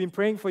 we've been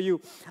praying for you.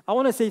 I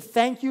want to say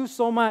thank you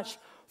so much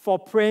for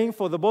praying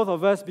for the both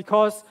of us,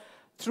 because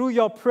through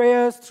your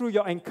prayers, through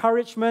your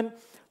encouragement,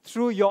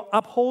 through your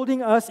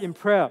upholding us in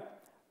prayer,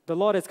 the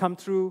Lord has come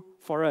through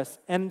for us.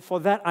 And for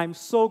that, I'm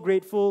so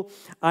grateful.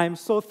 I'm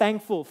so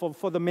thankful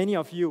for the many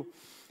of you.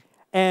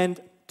 And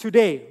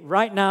today,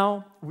 right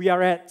now, we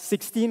are at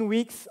 16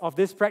 weeks of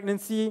this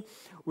pregnancy.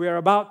 We are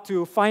about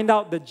to find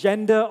out the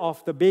gender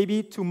of the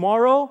baby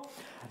tomorrow.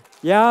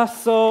 Yeah,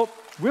 so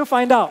we'll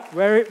find out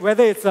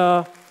whether it's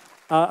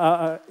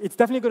it's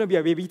definitely going to be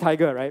a baby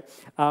tiger, right?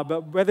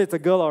 But whether it's a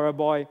girl or a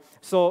boy.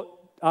 So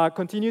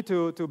continue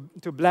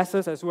to bless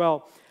us as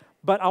well.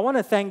 But I want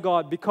to thank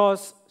God,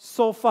 because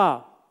so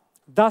far,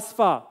 thus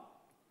far,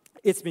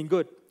 it's been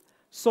good.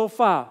 So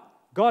far,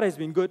 God has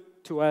been good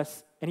to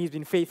us, and He's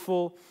been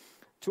faithful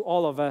to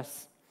all of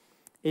us.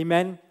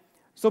 Amen.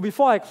 So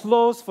before I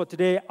close for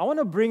today, I want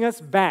to bring us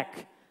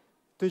back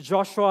to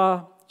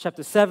Joshua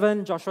chapter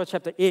 7, Joshua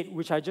chapter 8,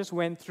 which I just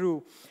went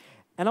through.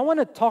 And I want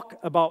to talk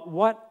about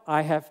what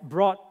I have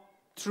brought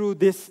through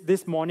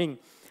this morning.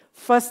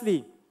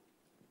 Firstly,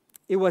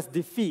 it was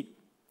defeat.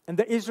 And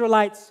the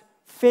Israelites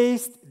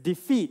faced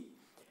defeat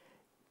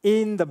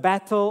in the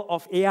battle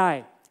of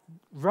Ai,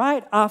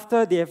 right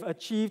after they have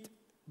achieved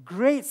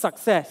great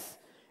success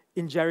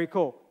in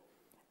Jericho.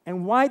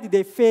 And why did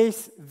they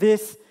face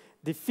this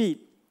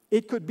defeat?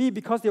 It could be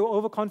because they were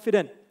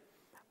overconfident,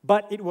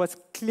 but it was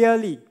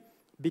clearly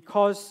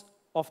because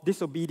of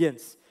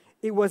disobedience.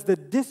 It was the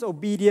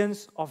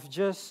disobedience of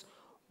just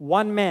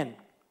one man,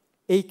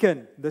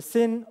 Achan, the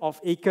sin of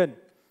Achan,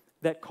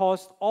 that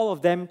caused all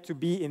of them to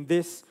be in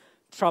this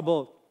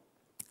trouble.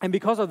 And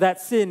because of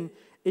that sin,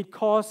 it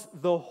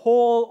caused the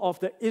whole of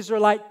the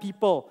Israelite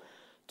people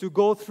to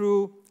go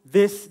through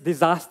this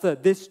disaster,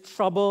 this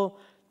trouble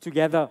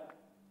together.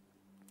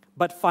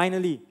 But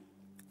finally,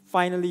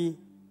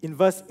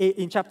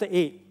 in chapter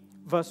 8,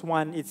 verse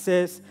 1, it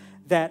says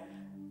that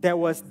there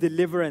was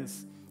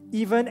deliverance.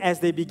 Even as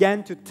they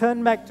began to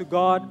turn back to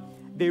God,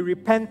 they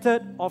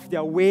repented of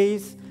their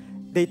ways.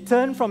 They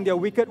turned from their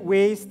wicked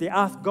ways. They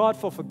asked God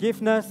for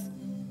forgiveness.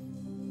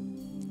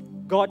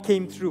 God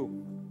came through.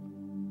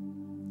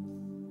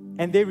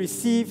 And they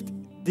received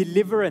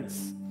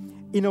deliverance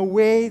in a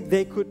way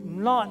they could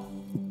not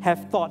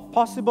have thought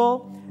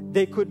possible.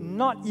 They could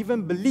not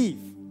even believe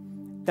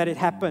that it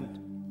happened.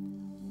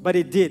 But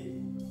it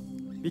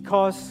did,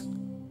 because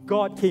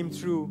God came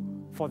through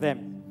for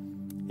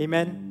them.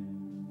 Amen.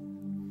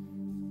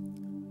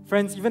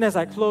 Friends, even as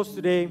I close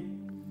today,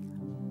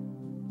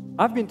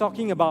 I've been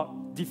talking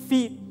about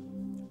defeat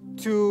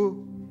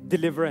to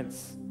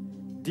deliverance.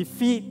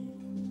 Defeat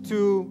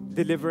to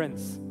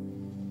deliverance.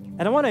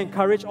 And I want to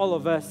encourage all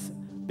of us,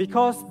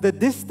 because the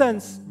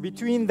distance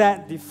between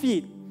that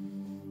defeat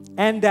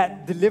and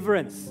that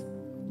deliverance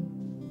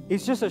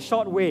is just a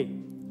short way.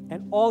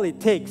 And all it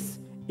takes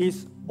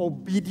is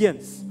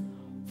obedience.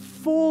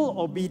 Full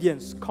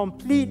obedience,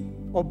 complete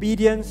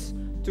obedience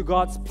to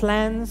God's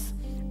plans,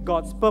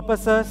 God's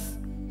purposes,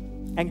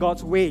 and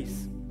God's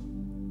ways.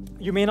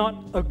 You may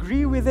not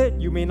agree with it,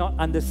 you may not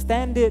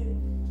understand it,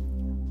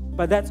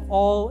 but that's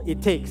all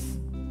it takes.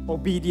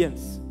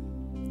 Obedience.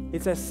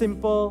 It's as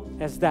simple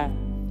as that.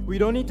 We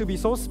don't need to be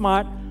so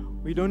smart.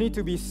 We don't need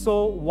to be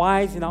so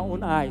wise in our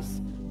own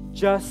eyes.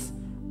 Just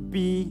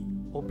be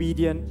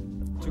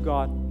obedient to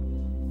God.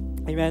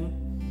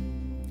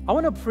 Amen. I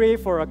want to pray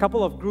for a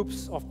couple of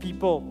groups of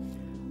people.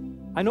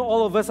 I know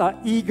all of us are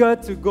eager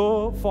to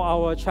go for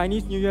our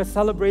Chinese New Year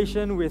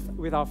celebration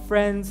with our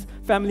friends,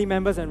 family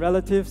members, and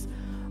relatives.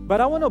 But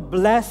I want to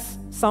bless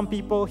some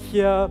people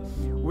here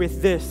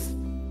with this.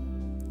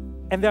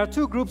 And there are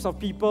two groups of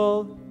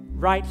people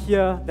right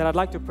here that I'd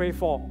like to pray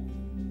for.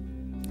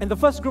 And the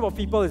first group of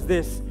people is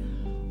this.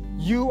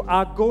 You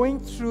are going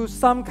through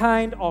some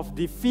kind of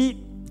defeat,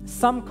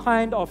 some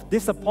kind of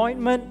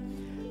disappointment,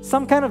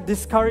 some kind of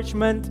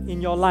discouragement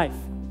in your life.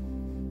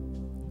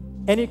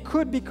 And it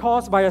could be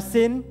caused by a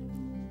sin,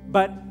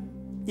 but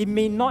it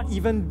may not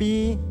even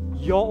be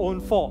your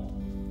own fault.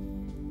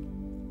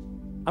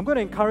 I'm going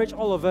to encourage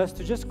all of us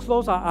to just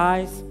close our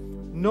eyes,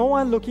 no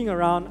one looking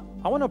around.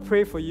 I want to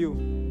pray for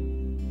you.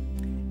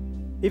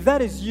 If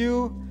that is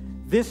you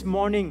this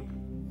morning,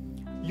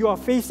 you are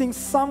facing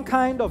some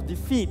kind of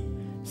defeat,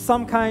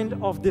 some kind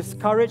of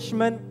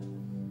discouragement,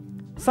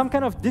 some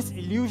kind of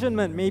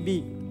disillusionment maybe,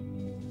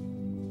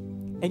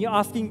 and you're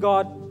asking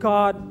God,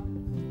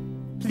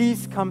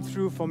 please come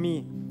through for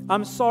me.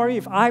 I'm sorry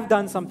if I've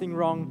done something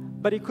wrong,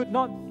 but it could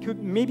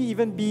maybe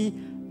even be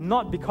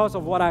not because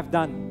of what I've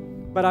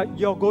done, but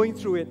you're going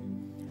through it.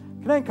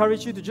 Can I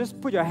encourage you to just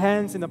put your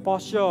hands in a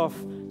posture of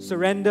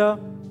surrender?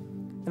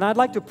 And I'd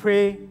like to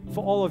pray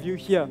for all of you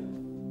here.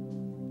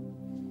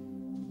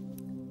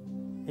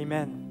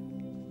 Amen.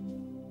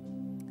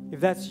 If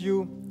that's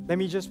you, let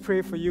me just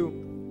pray for you.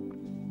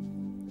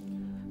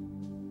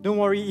 Don't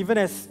worry, even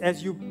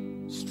as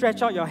you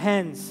stretch out your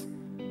hands,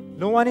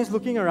 no one is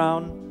looking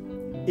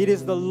around. It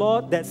is the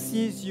Lord that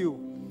sees you,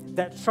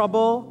 that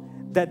trouble,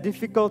 that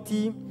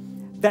difficulty,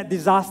 that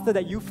disaster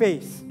that you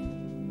face.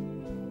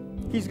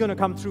 He's going to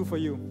come through for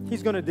you.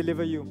 He's going to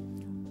deliver you.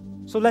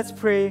 So let's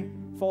pray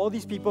for all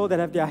these people that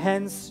have their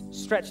hands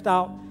stretched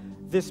out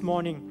this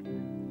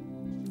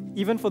morning.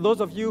 Even for those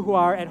of you who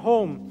are at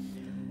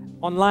home,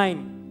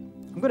 online,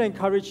 I'm going to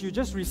encourage you,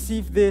 just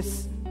receive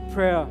this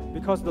prayer,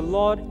 because the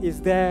Lord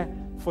is there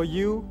for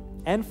you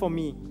and for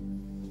me.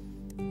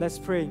 Let's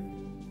pray.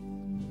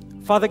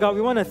 Father God,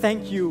 we want to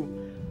thank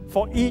you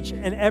for each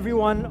and every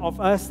one of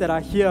us that are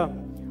here.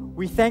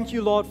 We thank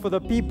you, Lord, for the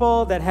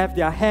people that have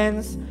their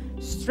hands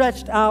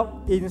stretched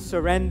out in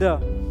surrender.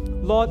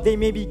 Lord, they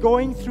may be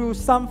going through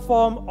some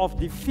form of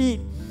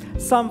defeat,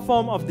 some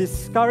form of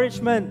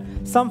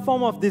discouragement, some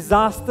form of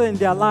disaster in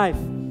their life.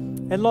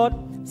 And Lord,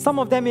 some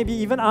of them may be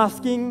even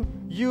asking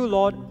you,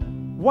 Lord,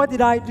 what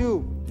did I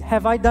do?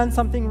 Have I done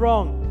something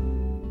wrong?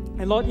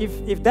 And Lord,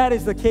 if that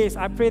is the case,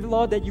 I pray,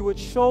 Lord, that you would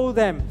show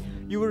them,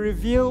 you will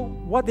reveal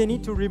what they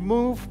need to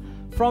remove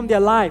from their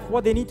life,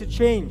 what they need to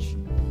change.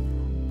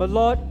 But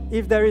Lord,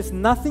 if there is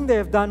nothing they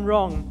have done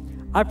wrong,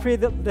 I pray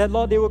that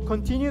Lord, they will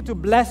continue to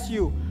bless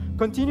you,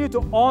 continue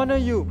to honor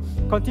you,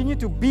 continue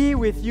to be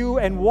with you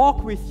and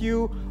walk with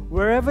you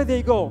wherever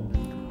they go.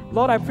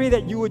 Lord, I pray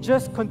that you would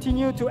just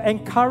continue to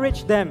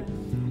encourage them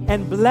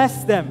and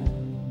bless them.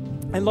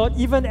 And Lord,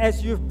 even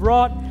as you've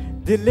brought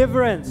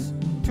deliverance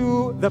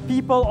to the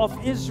people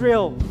of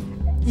Israel,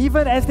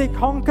 even as they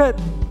conquered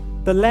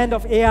the land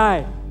of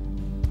Ai,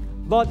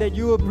 Lord, that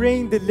you will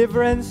bring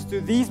deliverance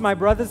to these, my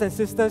brothers and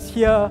sisters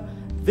here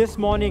this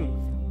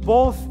morning,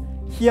 both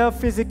here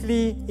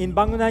physically in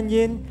Bangunan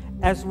Yin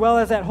as well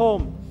as at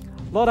home.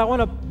 Lord, I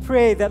want to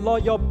pray that,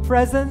 Lord, your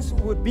presence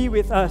would be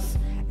with us,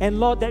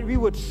 and Lord, that we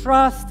would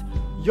trust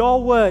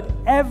your word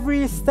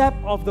every step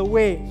of the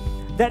way,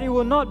 that it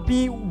will not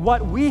be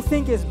what we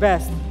think is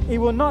best. It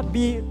will not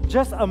be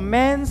just a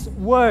man's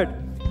word,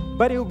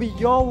 but it will be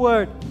your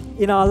word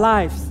in our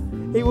lives.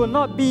 It will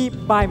not be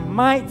by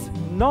might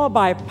nor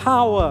by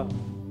power,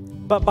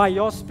 but by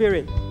your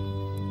Spirit.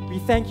 We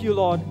thank you,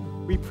 Lord.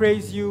 We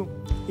praise you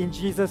in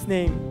Jesus'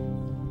 name.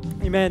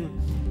 Amen.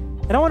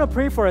 And I want to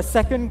pray for a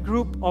second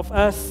group of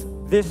us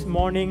this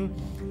morning.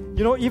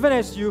 You know, even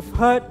as you've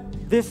heard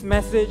this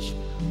message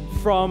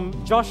from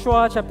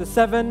Joshua chapter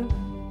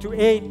 7 to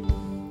 8,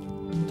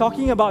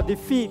 talking about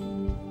defeat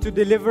to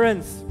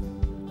deliverance.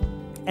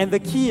 And the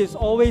key is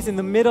always in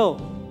the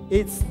middle.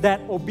 It's that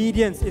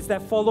obedience, it's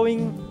that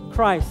following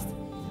Christ.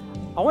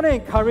 I want to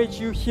encourage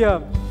you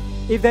here.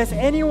 If there's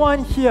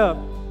anyone here,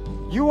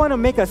 you want to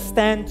make a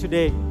stand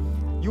today.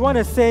 You want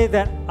to say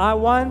that I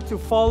want to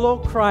follow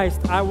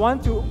Christ. I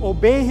want to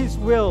obey His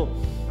will,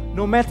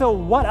 no matter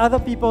what other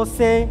people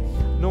say,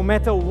 no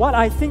matter what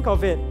I think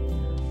of it.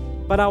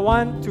 But I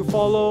want to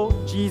follow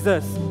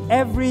Jesus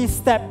every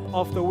step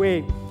of the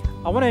way.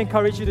 I want to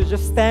encourage you to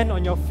just stand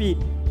on your feet.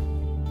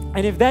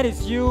 And if that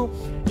is you,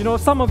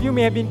 some of you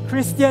may have been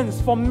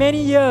Christians for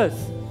many years,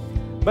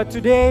 but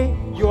today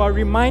you are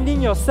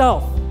reminding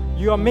yourself,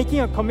 you are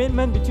making a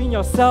commitment between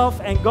yourself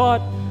and God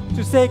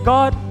to say,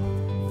 God,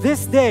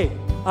 this day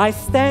I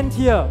stand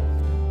here,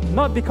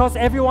 not because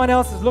everyone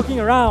else is looking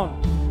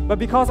around, but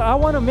because I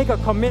want to make a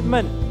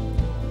commitment,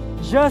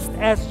 just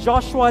as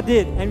Joshua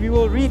did. And we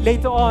will read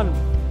later on.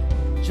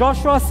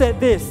 Joshua said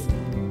this,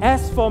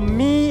 "As for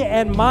me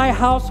and my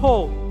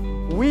household,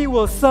 we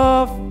will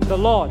serve the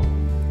Lord."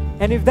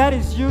 And if that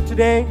is you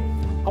today,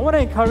 I want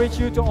to encourage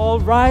you to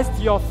all rise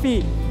to your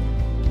feet,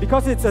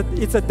 because it's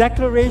a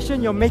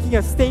declaration. You're making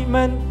a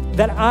statement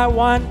that I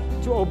want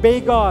to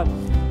obey God.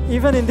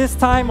 Even in this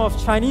time of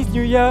Chinese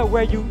New Year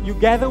where you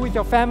gather with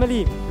your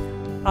family,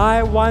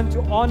 I want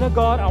to honor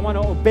God, I want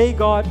to obey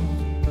God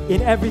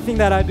in everything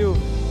that I do.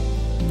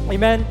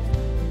 Amen.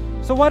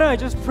 So why don't I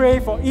just pray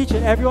for each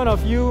and every one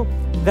of you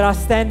that are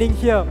standing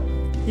here,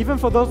 even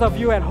for those of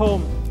you at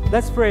home.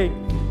 Let's pray.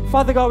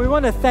 Father God, we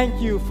want to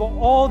thank you for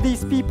all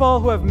these people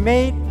who have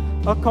made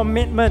a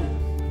commitment.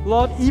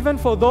 Lord, even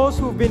for those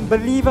who've been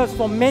believers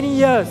for many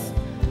years.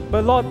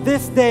 But Lord,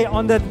 this day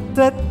on the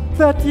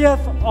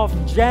 30th of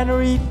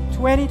January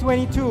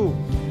 2022,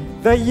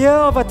 the year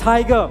of a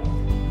tiger,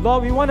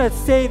 Lord, we want to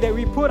say that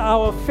we put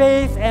our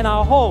faith and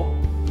our hope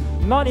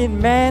not in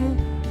man,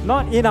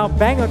 not in our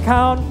bank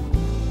account,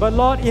 but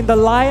Lord, in the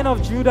Lion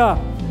of Judah.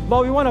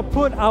 Lord, we want to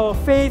put our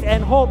faith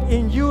and hope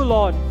in you,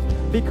 Lord,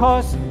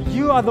 because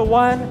you are the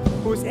one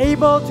who is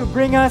able to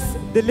bring us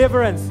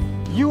deliverance.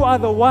 You are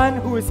the one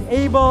who is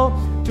able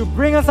to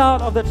bring us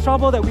out of the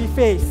trouble that we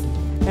face.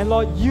 And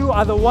Lord, you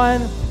are the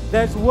one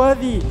that's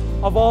worthy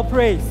of all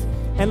praise.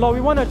 And Lord,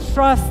 we want to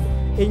trust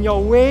in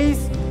your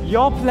ways,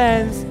 your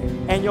plans,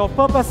 and your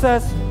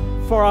purposes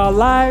for our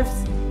lives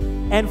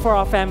and for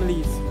our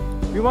families.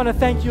 We want to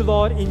thank you,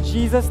 Lord. In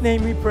Jesus'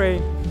 name we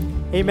pray.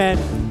 Amen.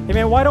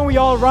 Amen. Why don't we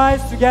all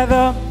rise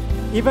together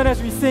even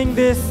as we sing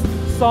this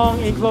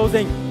song in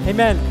closing?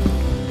 Amen.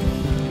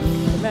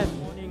 Amen.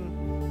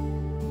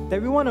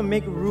 That we want to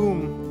make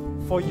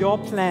room for your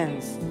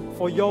plans,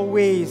 for your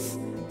ways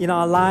in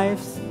our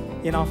lives,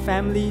 in our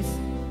families,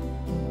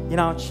 in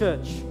our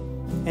church,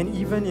 and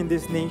even in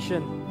this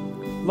nation.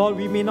 Lord,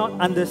 we may not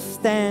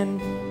understand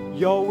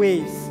your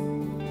ways,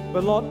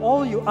 but Lord,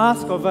 all you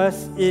ask of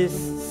us is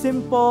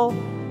simple,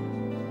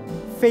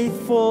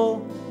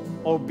 faithful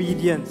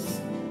obedience.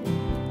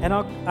 And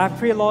I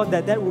pray, Lord,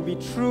 that will be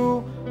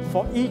true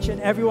for each and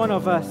every one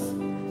of us,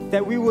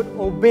 that we would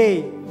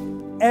obey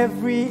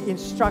every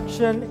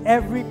instruction,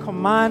 every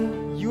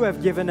command you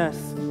have given us.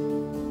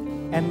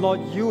 And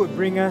Lord, you would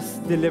bring us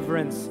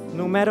deliverance.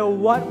 No matter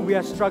what we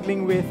are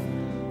struggling with,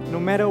 no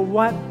matter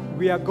what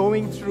we are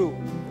going through,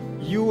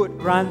 you would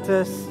grant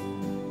us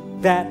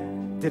that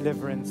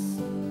deliverance.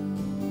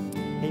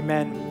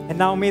 Amen. And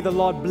now may the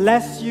Lord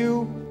bless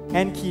you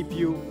and keep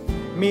you.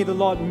 May the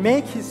Lord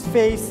make His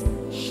face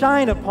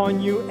shine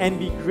upon you and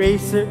be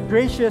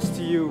gracious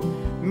to you.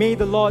 May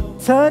the Lord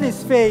turn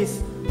His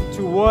face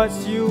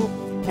towards you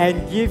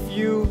and give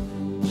you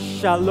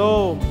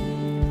shalom.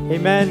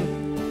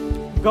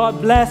 Amen.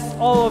 God bless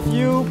all of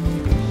you.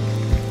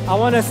 I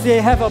want to say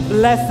have a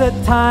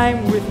blessed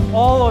time with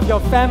all of your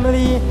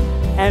family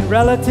and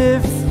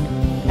relatives,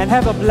 and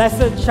have a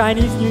blessed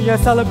Chinese New Year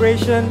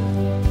celebration.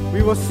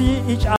 We will see each other